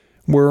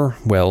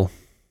 well,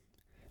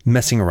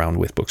 messing around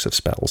with books of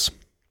spells.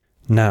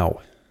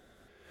 Now,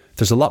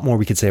 there's a lot more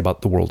we could say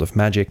about the world of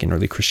magic in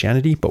early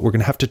Christianity, but we're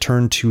going to have to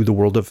turn to the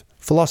world of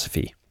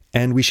philosophy.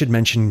 And we should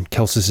mention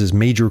Celsus's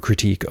major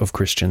critique of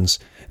Christians,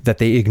 that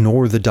they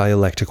ignore the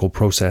dialectical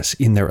process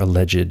in their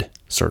alleged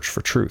search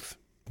for truth.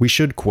 We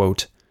should,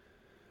 quote,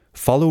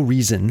 follow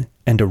reason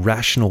and a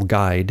rational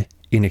guide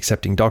in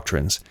accepting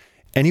doctrines.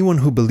 Anyone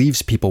who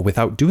believes people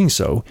without doing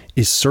so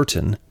is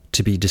certain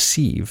to be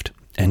deceived,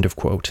 end of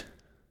quote.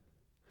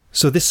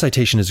 So this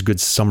citation is a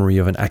good summary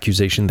of an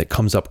accusation that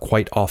comes up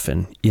quite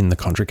often in the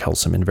Contra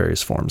Celsum in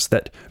various forms,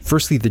 that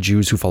firstly the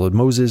Jews who followed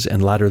Moses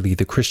and latterly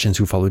the Christians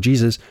who followed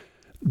Jesus,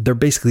 they're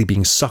basically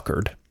being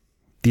suckered.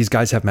 These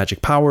guys have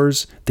magic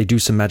powers, they do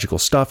some magical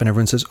stuff, and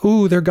everyone says,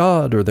 oh, they're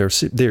God, or they're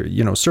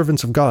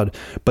servants of God.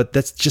 But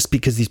that's just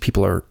because these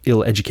people are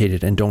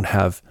ill-educated and don't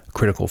have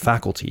critical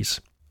faculties.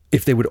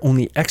 If they would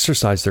only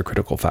exercise their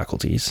critical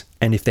faculties,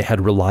 and if they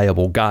had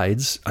reliable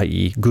guides,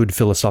 i.e. good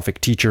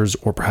philosophic teachers,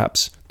 or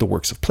perhaps the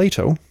works of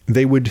Plato,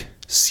 they would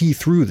see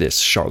through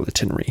this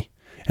charlatanry,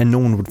 and no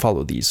one would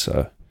follow these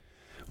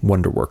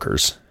wonder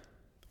workers.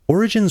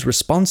 Origen's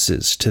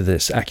responses to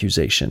this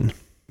accusation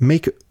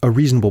make a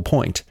reasonable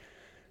point,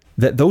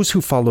 that those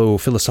who follow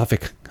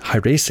philosophic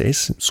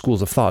haireses,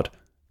 schools of thought,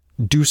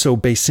 do so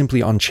based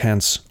simply on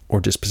chance or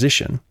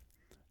disposition.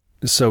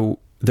 So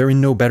they're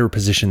in no better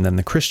position than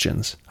the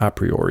Christians, a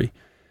priori.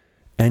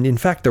 And in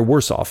fact, they're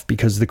worse off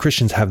because the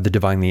Christians have the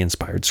divinely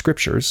inspired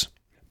scriptures.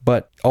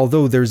 But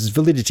although there's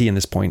validity in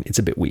this point, it's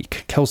a bit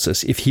weak.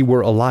 Celsus, if he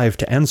were alive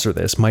to answer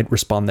this, might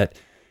respond that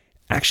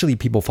actually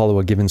people follow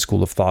a given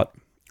school of thought,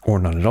 or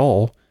not at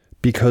all,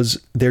 because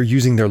they're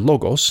using their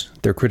logos,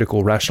 their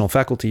critical rational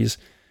faculties,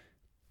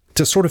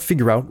 to sort of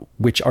figure out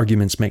which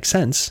arguments make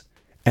sense,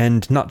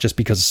 and not just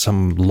because of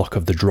some luck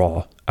of the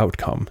draw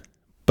outcome.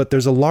 But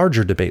there's a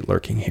larger debate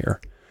lurking here,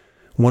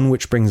 one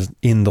which brings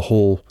in the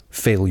whole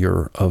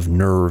failure of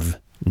nerve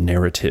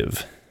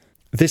narrative.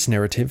 This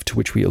narrative, to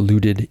which we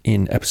alluded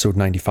in episode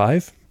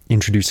 95,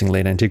 Introducing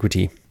Late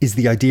Antiquity, is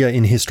the idea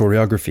in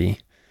historiography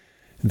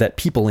that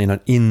people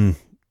in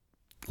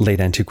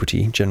late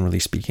antiquity, generally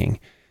speaking,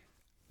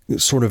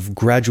 sort of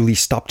gradually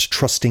stopped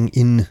trusting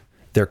in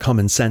their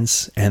common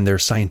sense and their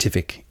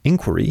scientific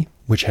inquiry,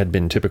 which had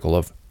been typical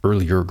of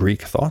earlier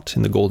Greek thought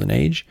in the Golden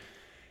Age,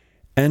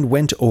 and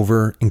went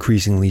over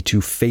increasingly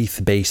to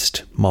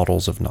faith-based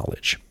models of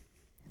knowledge.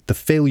 The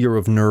failure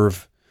of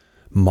nerve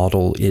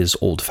model is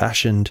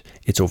old-fashioned,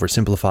 it's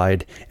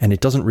oversimplified, and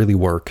it doesn't really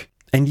work.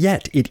 And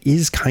yet, it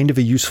is kind of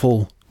a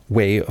useful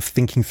way of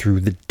thinking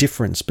through the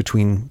difference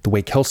between the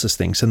way Celsus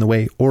thinks and the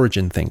way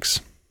Origen thinks.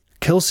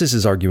 Celsus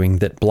is arguing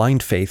that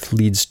blind faith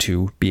leads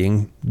to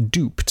being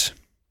duped.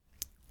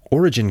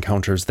 Origen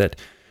counters that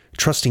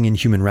trusting in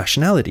human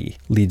rationality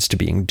leads to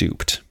being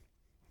duped.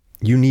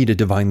 You need a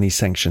divinely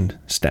sanctioned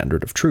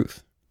standard of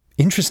truth.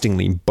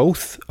 Interestingly,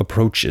 both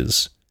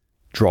approaches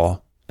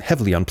draw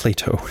heavily on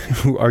Plato,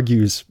 who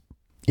argues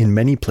in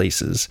many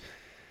places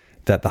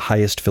that the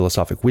highest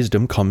philosophic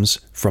wisdom comes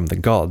from the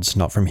gods,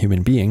 not from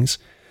human beings,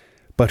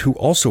 but who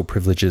also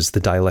privileges the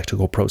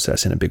dialectical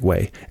process in a big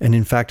way. And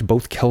in fact,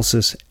 both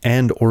Celsus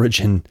and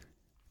Origen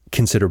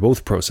consider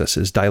both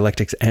processes,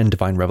 dialectics and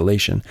divine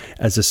revelation,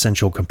 as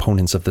essential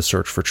components of the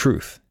search for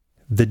truth.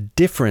 The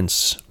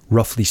difference,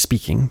 roughly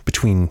speaking,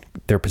 between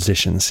their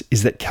positions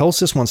is that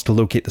Celsus wants to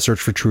locate the search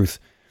for truth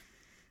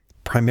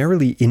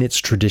primarily in its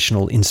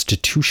traditional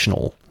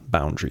institutional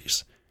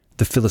boundaries,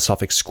 the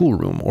philosophic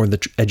schoolroom or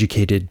the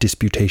educated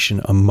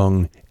disputation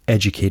among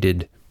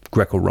educated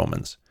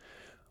Greco-Romans.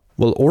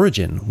 While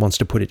Origen wants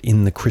to put it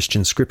in the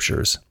Christian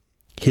scriptures,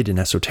 hidden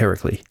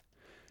esoterically,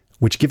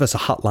 which give us a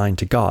hotline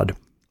to God,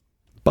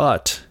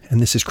 but, and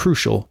this is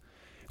crucial,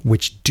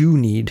 which do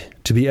need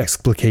to be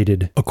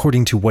explicated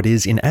according to what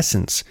is, in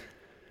essence,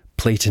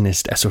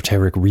 Platonist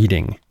esoteric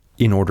reading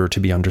in order to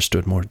be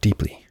understood more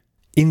deeply.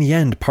 In the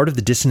end, part of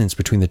the dissonance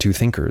between the two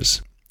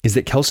thinkers is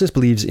that Celsus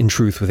believes in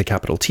truth with a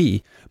capital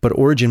T, but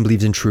Origen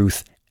believes in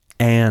truth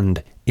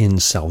and in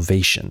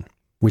salvation,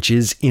 which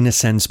is, in a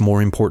sense,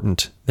 more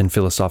important than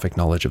philosophic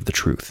knowledge of the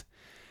truth.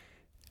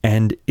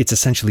 And it's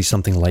essentially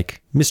something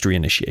like mystery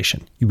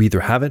initiation. You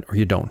either have it or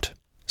you don't.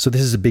 So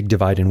this is a big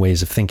divide in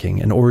ways of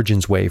thinking, and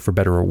Origen's way, for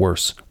better or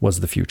worse, was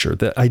the future.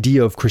 The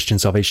idea of Christian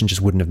salvation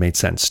just wouldn't have made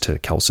sense to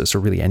Celsus or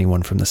really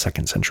anyone from the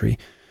 2nd century.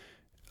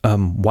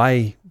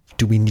 Why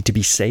do we need to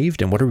be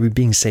saved, and what are we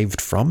being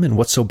saved from, and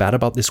what's so bad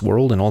about this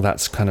world, and all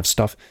that kind of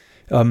stuff?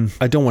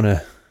 I don't want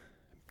to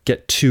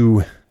get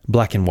too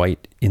black and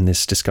white in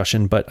this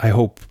discussion, but I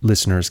hope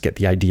listeners get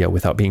the idea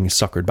without being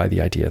suckered by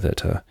the idea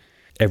that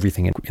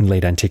everything in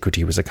late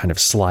antiquity was a kind of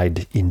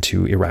slide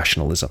into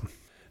irrationalism.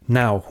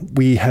 Now,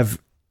 we have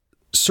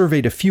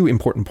surveyed a few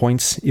important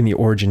points in the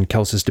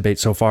Origen-Celsus debate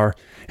so far,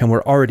 and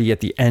we're already at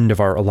the end of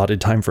our allotted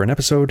time for an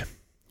episode.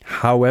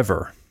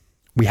 However,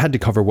 we had to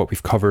cover what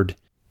we've covered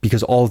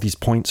because all of these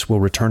points will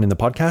return in the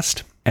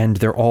podcast, and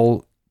they're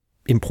all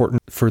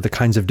important for the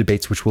kinds of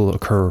debates which will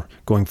occur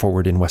going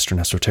forward in Western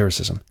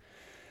esotericism.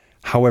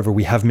 However,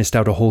 we have missed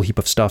out a whole heap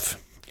of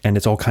stuff, and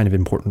it's all kind of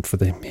important for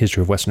the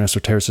history of Western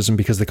esotericism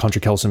because the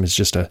Contra Celsum is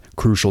just a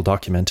crucial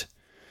document.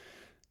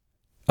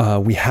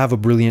 We have a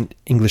brilliant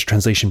English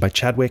translation by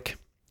Chadwick,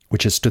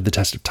 which has stood the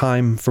test of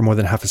time for more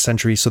than half a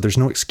century, so there's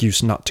no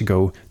excuse not to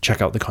go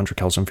check out the Contra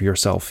Celsum for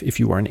yourself if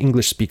you are an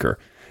English speaker.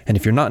 And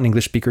if you're not an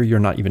English speaker, you're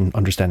not even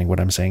understanding what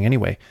I'm saying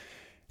anyway.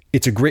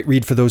 It's a great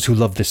read for those who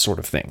love this sort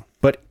of thing.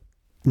 But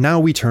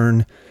now we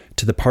turn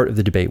to the part of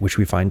the debate which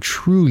we find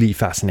truly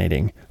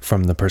fascinating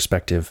from the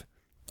perspective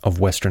of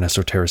Western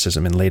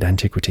esotericism in late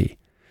antiquity.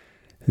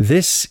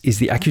 This is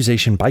the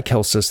accusation by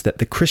Celsus that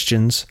the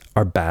Christians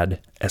are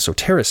bad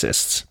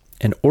esotericists,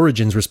 and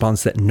Origen's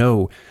response that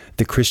no,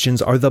 the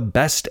Christians are the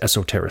best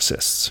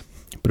esotericists.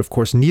 But of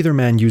course, neither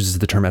man uses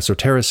the term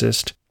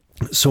esotericist,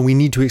 so we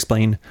need to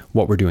explain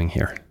what we're doing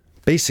here.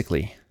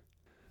 Basically,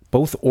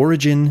 both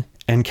Origen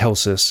and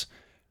Celsus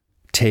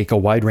take a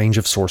wide range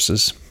of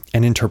sources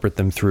and interpret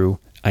them through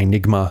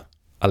enigma,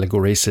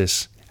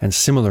 allegoresis, and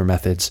similar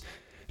methods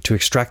to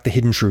extract the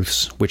hidden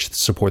truths which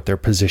support their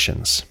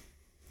positions.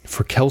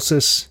 For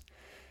Celsus,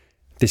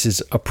 this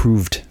is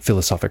approved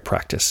philosophic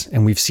practice,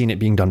 and we've seen it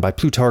being done by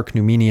Plutarch,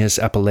 Numenius,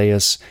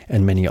 Apuleius,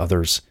 and many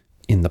others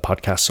in the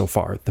podcast so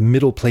far. The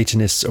Middle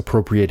Platonists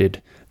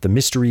appropriated the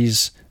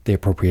mysteries, they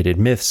appropriated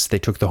myths, they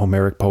took the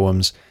Homeric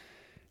poems,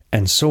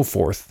 and so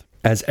forth,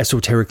 as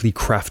esoterically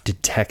crafted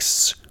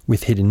texts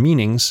with hidden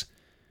meanings,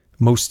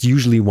 most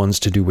usually ones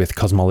to do with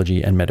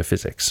cosmology and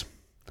metaphysics.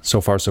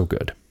 So far, so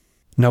good.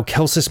 Now,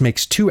 Celsus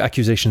makes two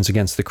accusations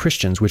against the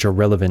Christians which are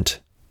relevant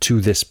to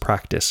this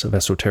practice of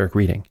esoteric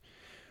reading.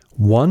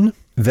 One,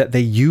 that they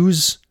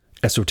use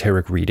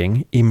esoteric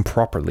reading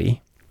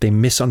improperly. They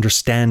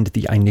misunderstand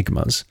the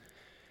enigmas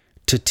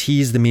to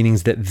tease the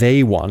meanings that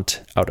they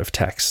want out of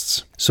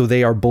texts. So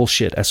they are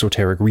bullshit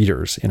esoteric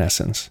readers, in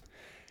essence.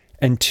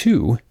 And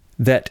two,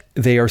 that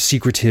they are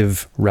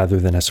secretive rather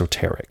than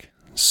esoteric.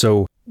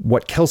 So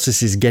what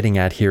Celsus is getting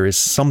at here is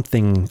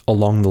something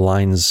along the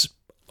lines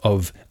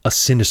of a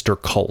sinister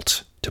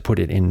cult, to put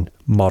it in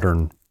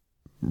modern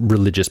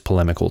religious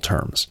polemical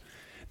terms.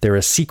 They're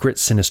a secret,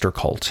 sinister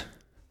cult.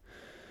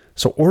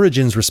 So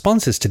Origen's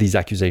responses to these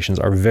accusations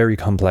are very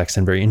complex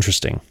and very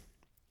interesting.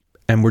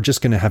 And we're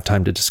just going to have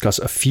time to discuss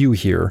a few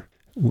here,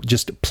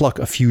 just pluck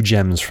a few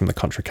gems from the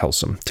Contra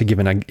Celsum to give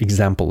an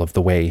example of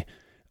the way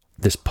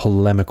this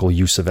polemical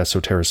use of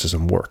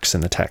esotericism works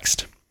in the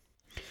text.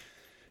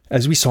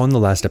 As we saw in the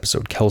last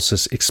episode,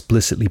 Celsus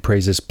explicitly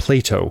praises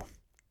Plato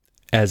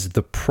as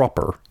the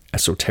proper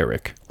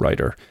esoteric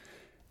writer.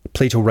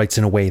 Plato writes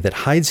in a way that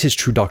hides his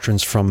true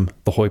doctrines from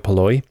the hoi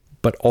polloi,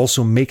 but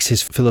also makes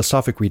his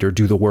philosophic reader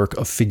do the work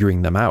of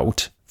figuring them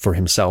out for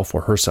himself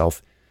or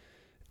herself,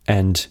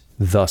 and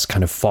thus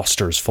kind of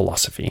fosters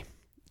philosophy.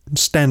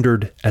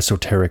 Standard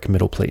esoteric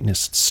Middle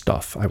Platonist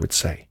stuff, I would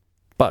say.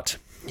 But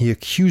he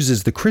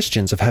accuses the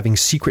Christians of having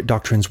secret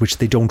doctrines which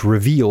they don't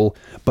reveal,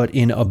 but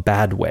in a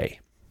bad way.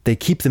 They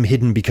keep them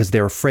hidden because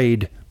they're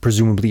afraid,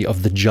 presumably,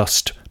 of the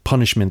just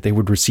punishment they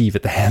would receive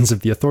at the hands of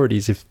the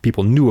authorities if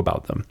people knew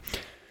about them.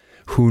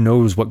 Who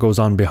knows what goes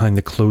on behind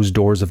the closed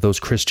doors of those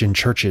Christian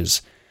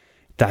churches?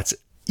 That's,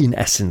 in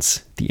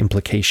essence, the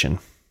implication.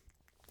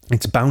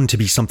 It's bound to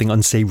be something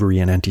unsavory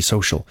and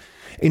antisocial.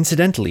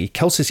 Incidentally,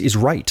 Celsus is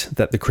right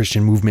that the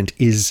Christian movement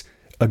is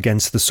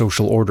against the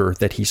social order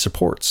that he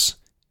supports,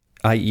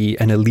 i.e.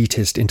 an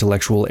elitist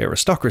intellectual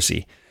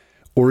aristocracy.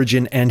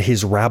 Origen and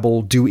his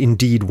rabble do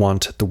indeed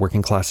want the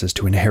working classes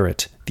to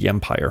inherit the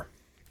empire.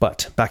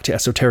 But back to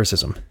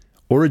esotericism.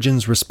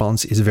 Origen's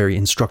response is very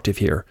instructive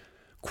here.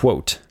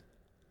 Quote,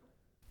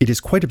 "It is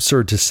quite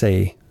absurd to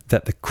say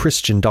that the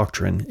Christian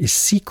doctrine is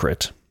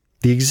secret.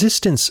 The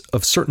existence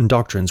of certain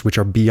doctrines which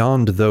are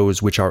beyond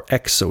those which are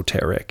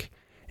exoteric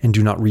and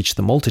do not reach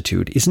the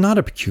multitude is not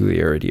a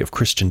peculiarity of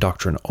Christian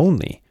doctrine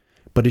only,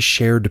 but is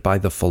shared by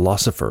the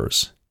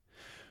philosophers.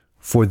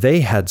 For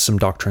they had some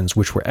doctrines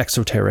which were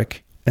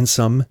exoteric and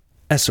some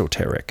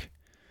esoteric.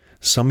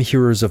 Some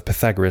hearers of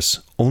Pythagoras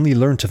only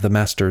learnt of the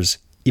masters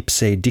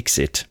ipse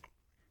dixit,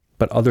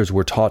 but others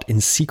were taught in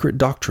secret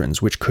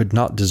doctrines which could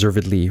not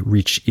deservedly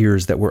reach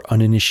ears that were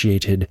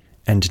uninitiated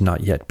and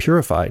not yet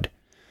purified.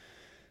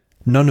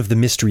 None of the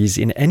mysteries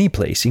in any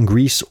place in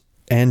Greece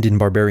and in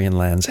barbarian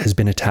lands has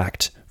been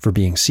attacked for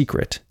being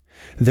secret.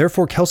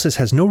 Therefore, Celsus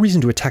has no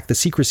reason to attack the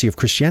secrecy of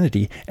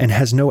Christianity and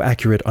has no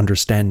accurate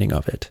understanding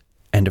of it."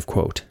 End of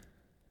quote.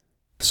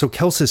 So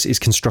Celsus is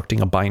constructing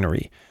a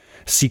binary,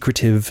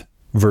 secretive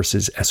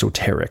versus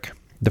esoteric.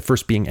 The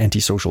first being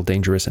antisocial,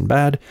 dangerous, and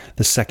bad,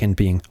 the second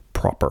being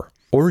proper.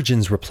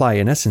 Origen's reply,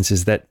 in essence,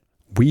 is that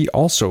we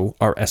also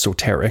are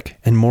esoteric,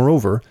 and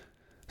moreover,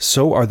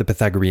 so are the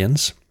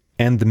Pythagoreans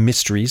and the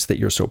mysteries that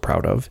you're so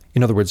proud of.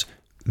 In other words,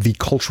 the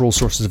cultural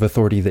sources of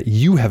authority that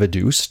you have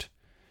adduced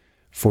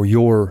for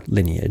your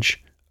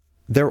lineage,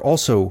 they're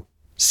also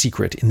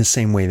secret in the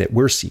same way that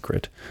we're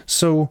secret.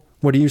 So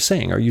what are you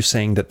saying? Are you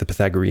saying that the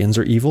Pythagoreans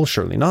are evil?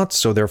 Surely not.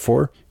 So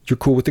therefore, you're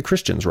cool with the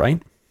Christians,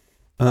 right?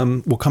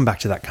 We'll come back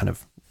to that kind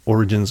of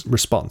Origen's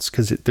response,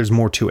 because there's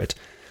more to it.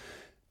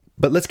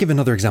 But let's give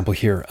another example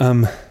here.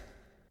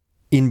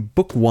 In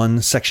Book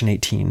 1, Section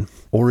 18,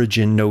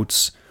 Origen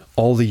notes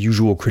all the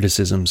usual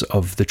criticisms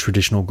of the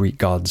traditional Greek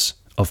gods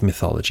of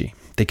mythology.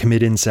 They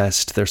commit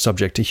incest, they're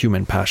subject to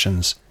human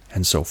passions,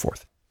 and so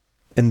forth.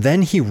 And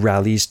then he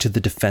rallies to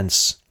the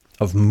defense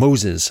of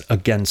Moses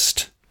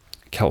against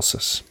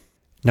Celsus.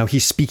 Now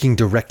he's speaking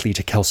directly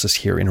to Celsus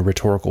here in a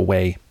rhetorical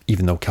way,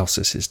 even though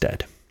Celsus is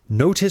dead.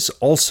 "Notice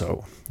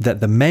also that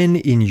the men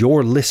in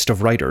your list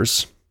of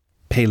writers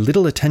pay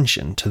little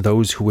attention to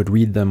those who would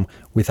read them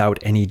without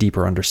any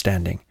deeper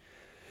understanding.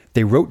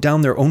 They wrote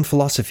down their own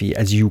philosophy,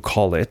 as you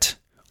call it,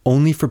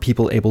 only for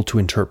people able to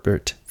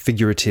interpret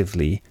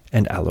figuratively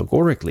and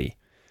allegorically.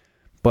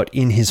 But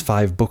in his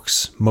 5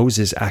 books,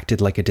 Moses acted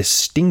like a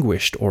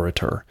distinguished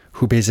orator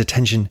who pays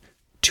attention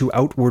to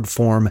outward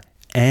form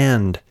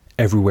and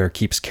everywhere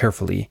keeps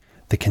carefully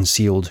the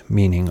concealed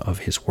meaning of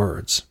his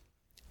words."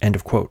 End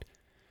of quote.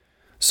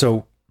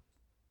 So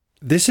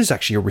this is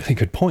actually a really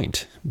good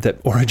point that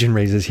Origen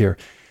raises here.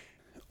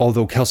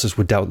 Although Celsus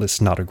would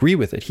doubtless not agree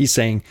with it, he's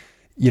saying,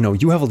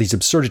 you have all these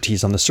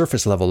absurdities on the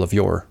surface level of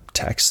your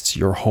texts,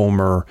 your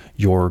Homer,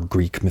 your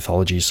Greek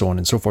mythology, so on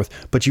and so forth,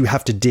 but you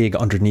have to dig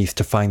underneath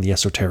to find the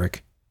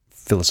esoteric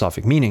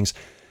philosophic meanings.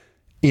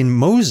 In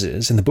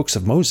Moses, in the books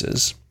of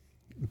Moses,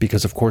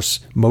 because of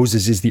course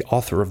Moses is the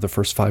author of the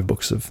first 5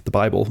 books of the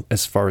Bible,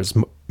 as far as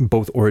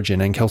both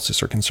Origen and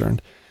Celsus are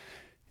concerned.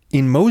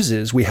 In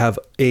Moses, we have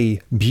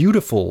a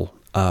beautiful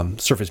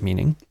surface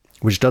meaning,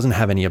 which doesn't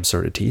have any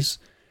absurdities.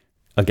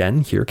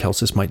 Again, here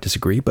Celsus might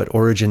disagree, but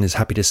Origen is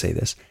happy to say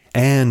this.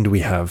 And we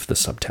have the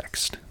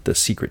subtext, the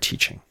secret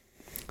teaching.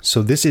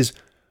 So this is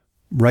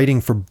writing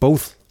for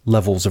both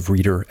levels of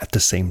reader at the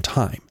same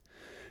time.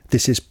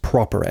 This is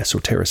proper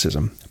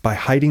esotericism, by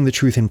hiding the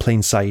truth in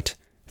plain sight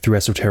through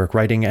esoteric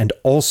writing and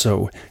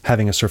also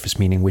having a surface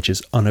meaning which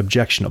is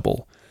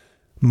unobjectionable.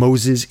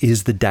 Moses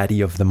is the daddy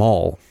of them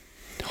all.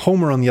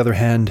 Homer, on the other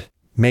hand,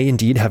 may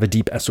indeed have a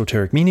deep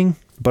esoteric meaning,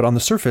 but on the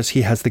surface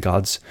he has the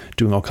gods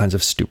doing all kinds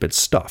of stupid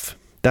stuff.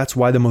 That's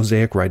why the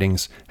Mosaic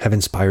writings have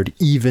inspired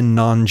even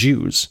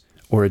non-Jews,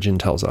 Origen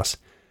tells us.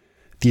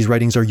 These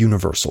writings are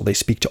universal. They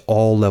speak to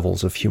all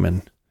levels of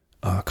human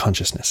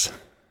consciousness.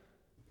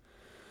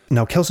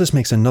 Now, Celsus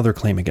makes another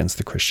claim against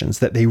the Christians,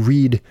 that they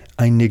read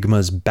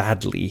enigmas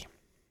badly,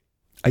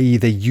 i.e.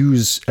 they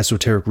use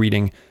esoteric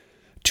reading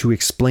to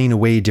explain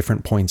away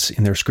different points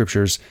in their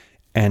scriptures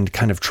and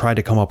kind of try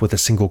to come up with a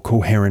single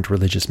coherent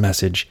religious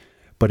message.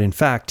 But in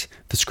fact,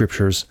 the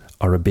scriptures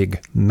are a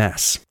big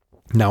mess.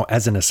 Now,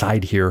 as an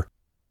aside here,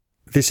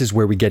 this is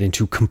where we get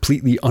into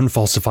completely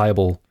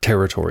unfalsifiable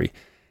territory.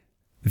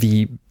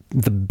 The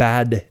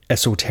bad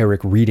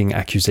esoteric reading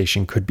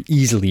accusation could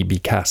easily be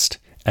cast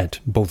at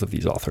both of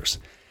these authors.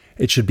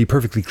 It should be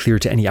perfectly clear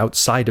to any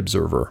outside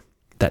observer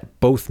that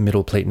both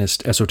Middle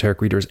Platonist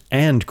esoteric readers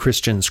and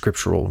Christian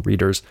scriptural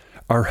readers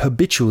are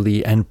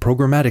habitually and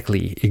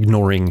programmatically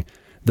ignoring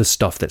the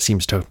stuff that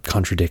seems to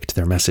contradict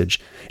their message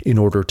in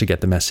order to get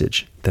the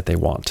message that they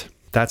want.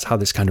 That's how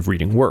this kind of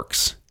reading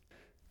works.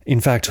 In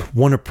fact,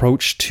 one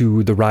approach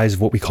to the rise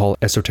of what we call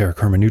esoteric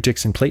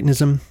hermeneutics in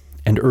Platonism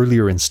and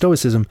earlier in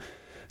Stoicism,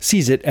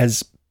 sees it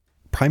as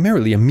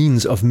primarily a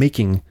means of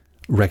making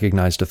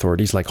recognized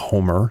authorities like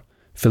Homer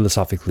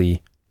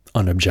philosophically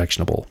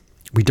unobjectionable.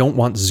 We don't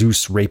want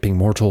Zeus raping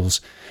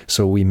mortals,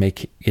 so we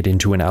make it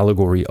into an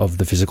allegory of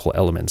the physical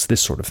elements,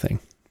 this sort of thing.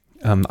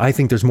 I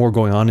think there's more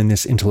going on in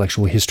this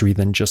intellectual history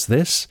than just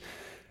this,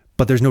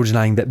 but there's no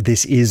denying that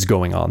this is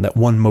going on, that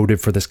one motive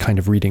for this kind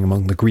of reading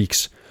among the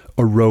Greeks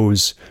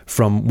arose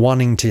from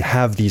wanting to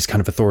have these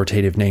kind of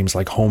authoritative names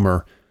like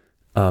Homer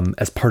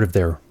as part of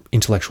their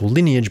intellectual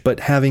lineage,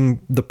 but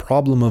having the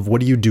problem of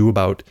what do you do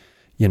about,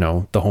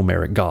 the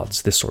Homeric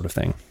gods, this sort of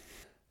thing.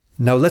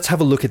 Now let's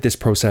have a look at this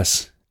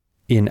process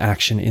in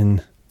action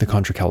in the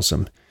Contra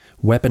Celsum,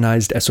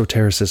 weaponized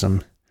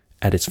esotericism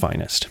at its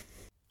finest.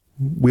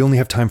 We only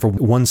have time for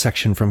one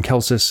section from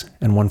Celsus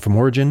and one from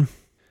Origen,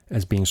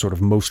 as being sort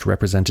of most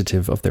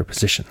representative of their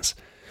positions.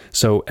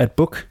 So at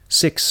Book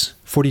 6,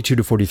 42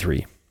 to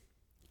 43,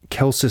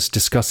 Celsus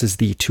discusses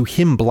the, to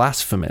him,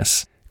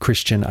 blasphemous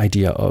Christian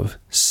idea of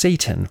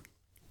Satan,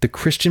 the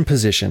Christian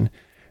position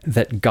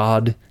that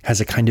God has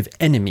a kind of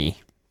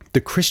enemy.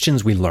 The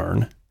Christians, we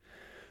learn,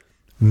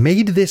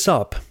 made this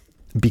up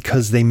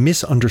because they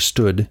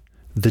misunderstood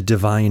the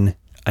divine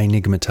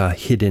enigmata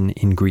hidden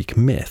in Greek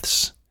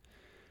myths.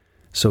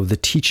 So the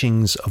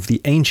teachings of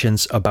the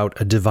ancients about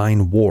a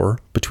divine war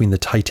between the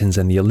Titans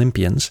and the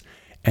Olympians,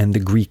 and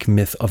the Greek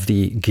myth of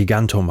the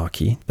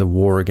Gigantomachy, the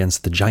war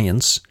against the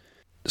giants.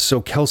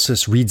 So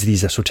Celsus reads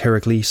these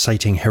esoterically,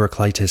 citing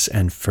Heraclitus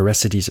and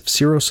Pherecydes of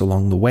Syros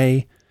along the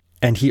way,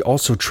 and he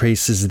also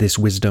traces this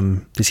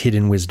wisdom, this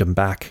hidden wisdom,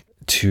 back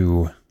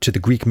to the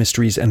Greek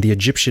mysteries and the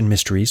Egyptian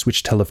mysteries,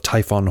 which tell of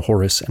Typhon,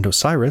 Horus, and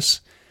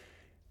Osiris,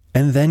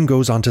 and then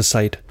goes on to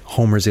cite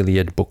Homer's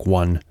Iliad, Book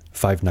 1,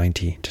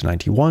 590 to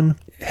 91,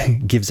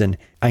 gives an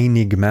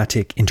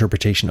enigmatic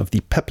interpretation of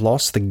the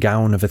peplos, the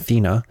gown of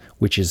Athena,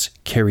 which is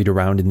carried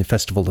around in the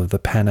festival of the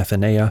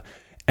Panathenea,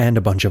 and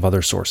a bunch of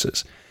other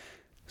sources.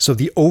 So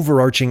the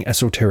overarching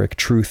esoteric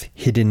truth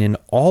hidden in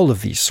all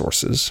of these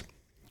sources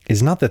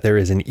is not that there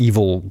is an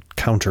evil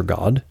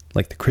counter-god,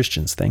 like the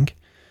Christians think,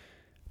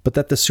 but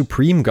that the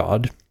supreme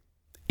God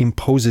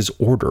imposes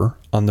order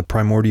on the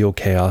primordial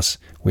chaos,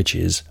 which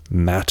is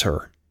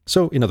matter.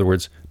 So, in other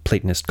words,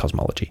 Platonist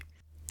cosmology.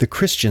 The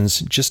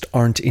Christians just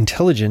aren't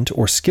intelligent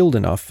or skilled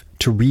enough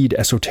to read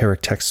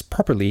esoteric texts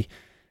properly,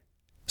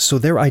 so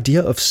their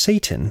idea of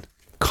Satan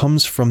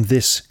comes from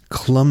this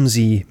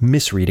clumsy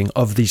misreading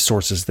of these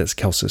sources that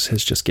Celsus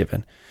has just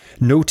given.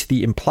 Note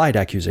the implied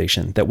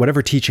accusation that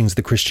whatever teachings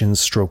the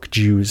Christians /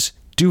 Jews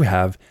do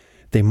have,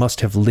 they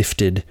must have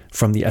lifted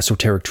from the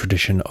esoteric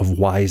tradition of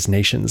wise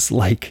nations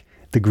like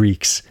the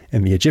Greeks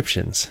and the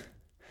Egyptians.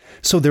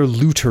 So they're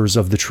looters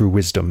of the true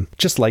wisdom,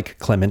 just like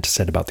Clement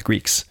said about the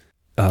Greeks,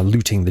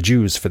 looting the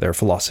Jews for their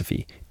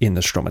philosophy in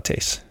the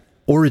Stromates.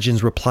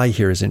 Origen's reply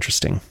here is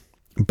interesting,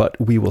 but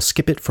we will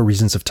skip it for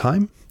reasons of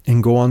time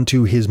and go on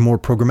to his more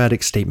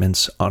programmatic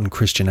statements on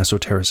Christian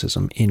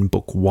esotericism in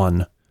Book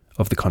 1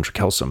 of the Contra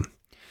Celsum.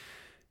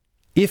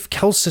 If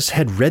Celsus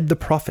had read the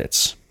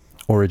prophets,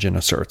 Origen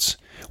asserts,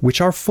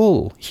 which are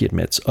full, he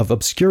admits, of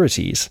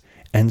obscurities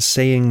and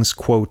sayings,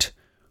 quote,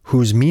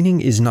 whose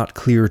meaning is not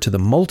clear to the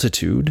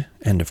multitude,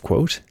 end of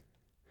quote.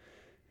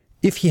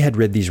 If he had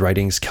read these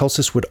writings,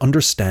 Celsus would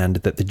understand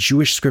that the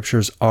Jewish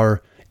scriptures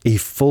are a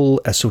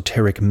full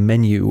esoteric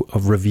menu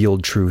of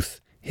revealed truth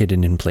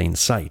hidden in plain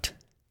sight.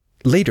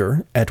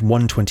 Later, at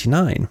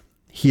 129,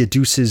 he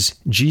adduces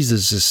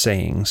Jesus'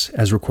 sayings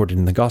as recorded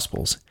in the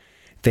Gospels.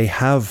 They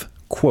have,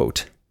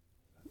 quote,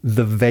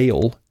 the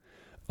veil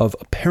of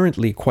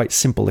apparently quite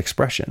simple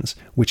expressions,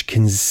 which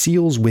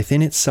conceals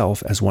within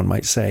itself, as one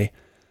might say,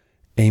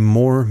 a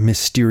more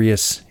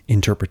mysterious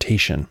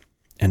interpretation,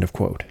 end of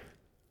quote.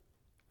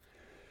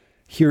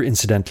 Here,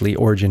 incidentally,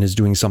 Origen is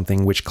doing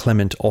something which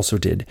Clement also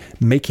did,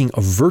 making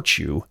a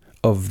virtue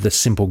of the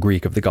simple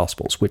Greek of the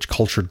Gospels, which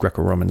cultured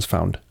Greco-Romans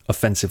found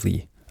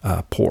offensively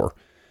poor.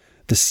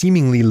 The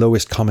seemingly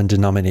lowest common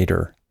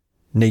denominator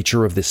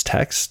nature of this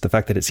text, the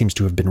fact that it seems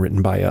to have been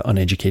written by an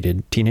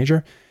uneducated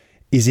teenager,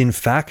 is in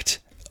fact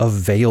a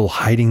veil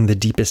hiding the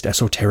deepest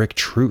esoteric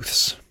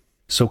truths.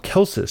 So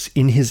Celsus,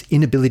 in his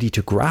inability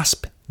to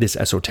grasp this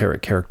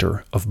esoteric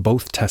character of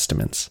both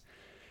testaments,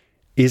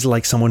 is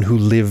like someone who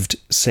lived,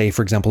 say,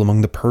 for example,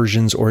 among the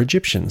Persians or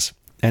Egyptians,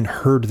 and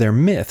heard their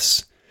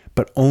myths,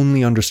 but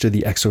only understood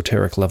the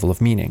exoteric level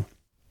of meaning.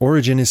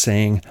 Origen is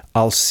saying,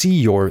 I'll see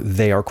your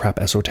they are crap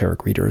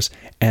esoteric readers,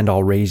 and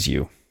I'll raise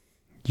you.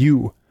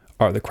 You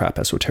are the crap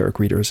esoteric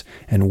readers,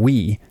 and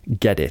we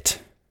get it.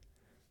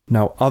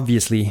 Now,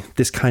 obviously,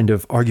 this kind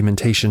of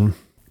argumentation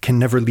can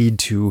never lead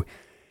to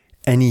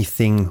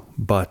anything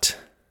but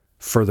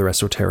further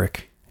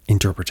esoteric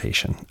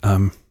interpretation.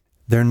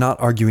 They're not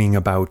arguing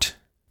about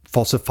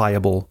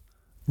falsifiable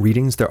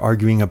readings. They're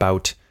arguing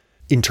about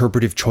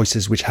interpretive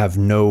choices which have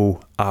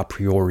no a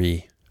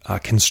priori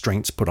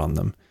constraints put on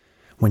them.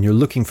 When you're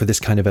looking for this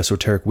kind of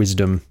esoteric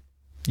wisdom,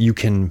 you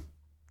can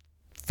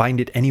find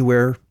it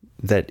anywhere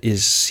that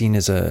is seen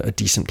as a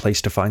decent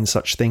place to find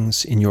such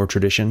things in your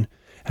tradition.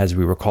 As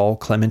we recall,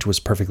 Clement was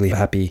perfectly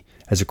happy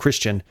as a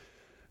Christian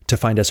to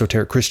find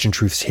esoteric Christian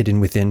truths hidden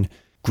within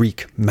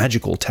Greek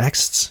magical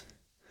texts,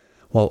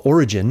 while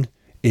Origen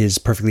is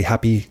perfectly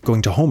happy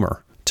going to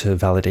Homer to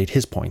validate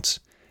his points.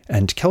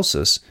 And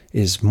Celsus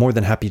is more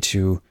than happy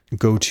to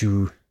go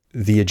to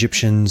the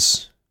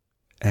Egyptians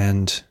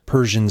and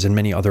Persians and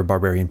many other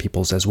barbarian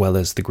peoples, as well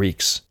as the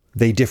Greeks.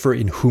 They differ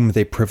in whom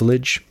they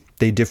privilege,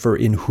 they differ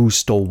in who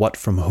stole what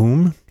from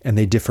whom, and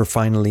they differ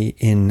finally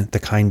in the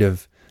kind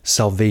of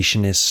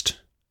salvationist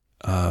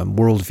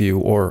worldview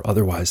or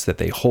otherwise that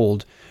they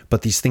hold.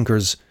 But these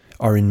thinkers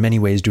are in many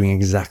ways doing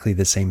exactly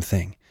the same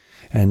thing.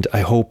 And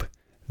I hope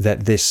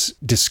that this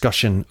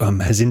discussion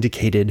has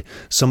indicated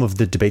some of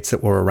the debates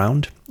that were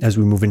around as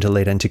we move into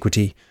late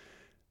antiquity,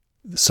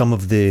 some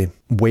of the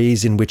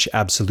ways in which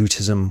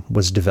absolutism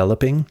was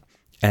developing,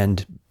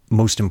 and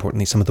most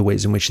importantly, some of the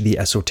ways in which the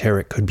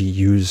esoteric could be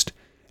used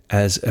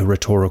as a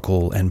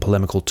rhetorical and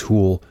polemical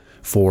tool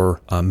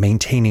for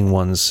maintaining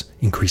one's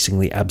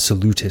increasingly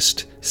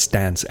absolutist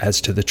stance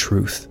as to the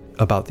truth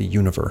about the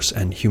universe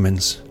and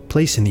humans'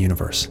 place in the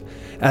universe.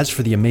 As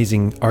for the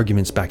amazing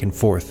arguments back and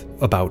forth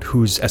about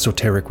whose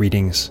esoteric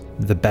reading's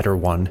the better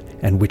one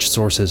and which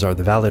sources are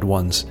the valid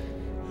ones,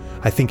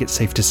 I think it's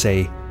safe to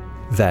say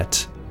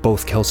that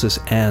both Celsus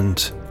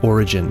and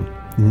Origen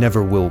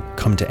never will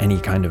come to any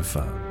kind of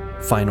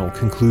final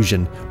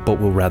conclusion,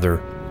 but will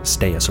rather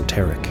stay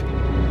esoteric.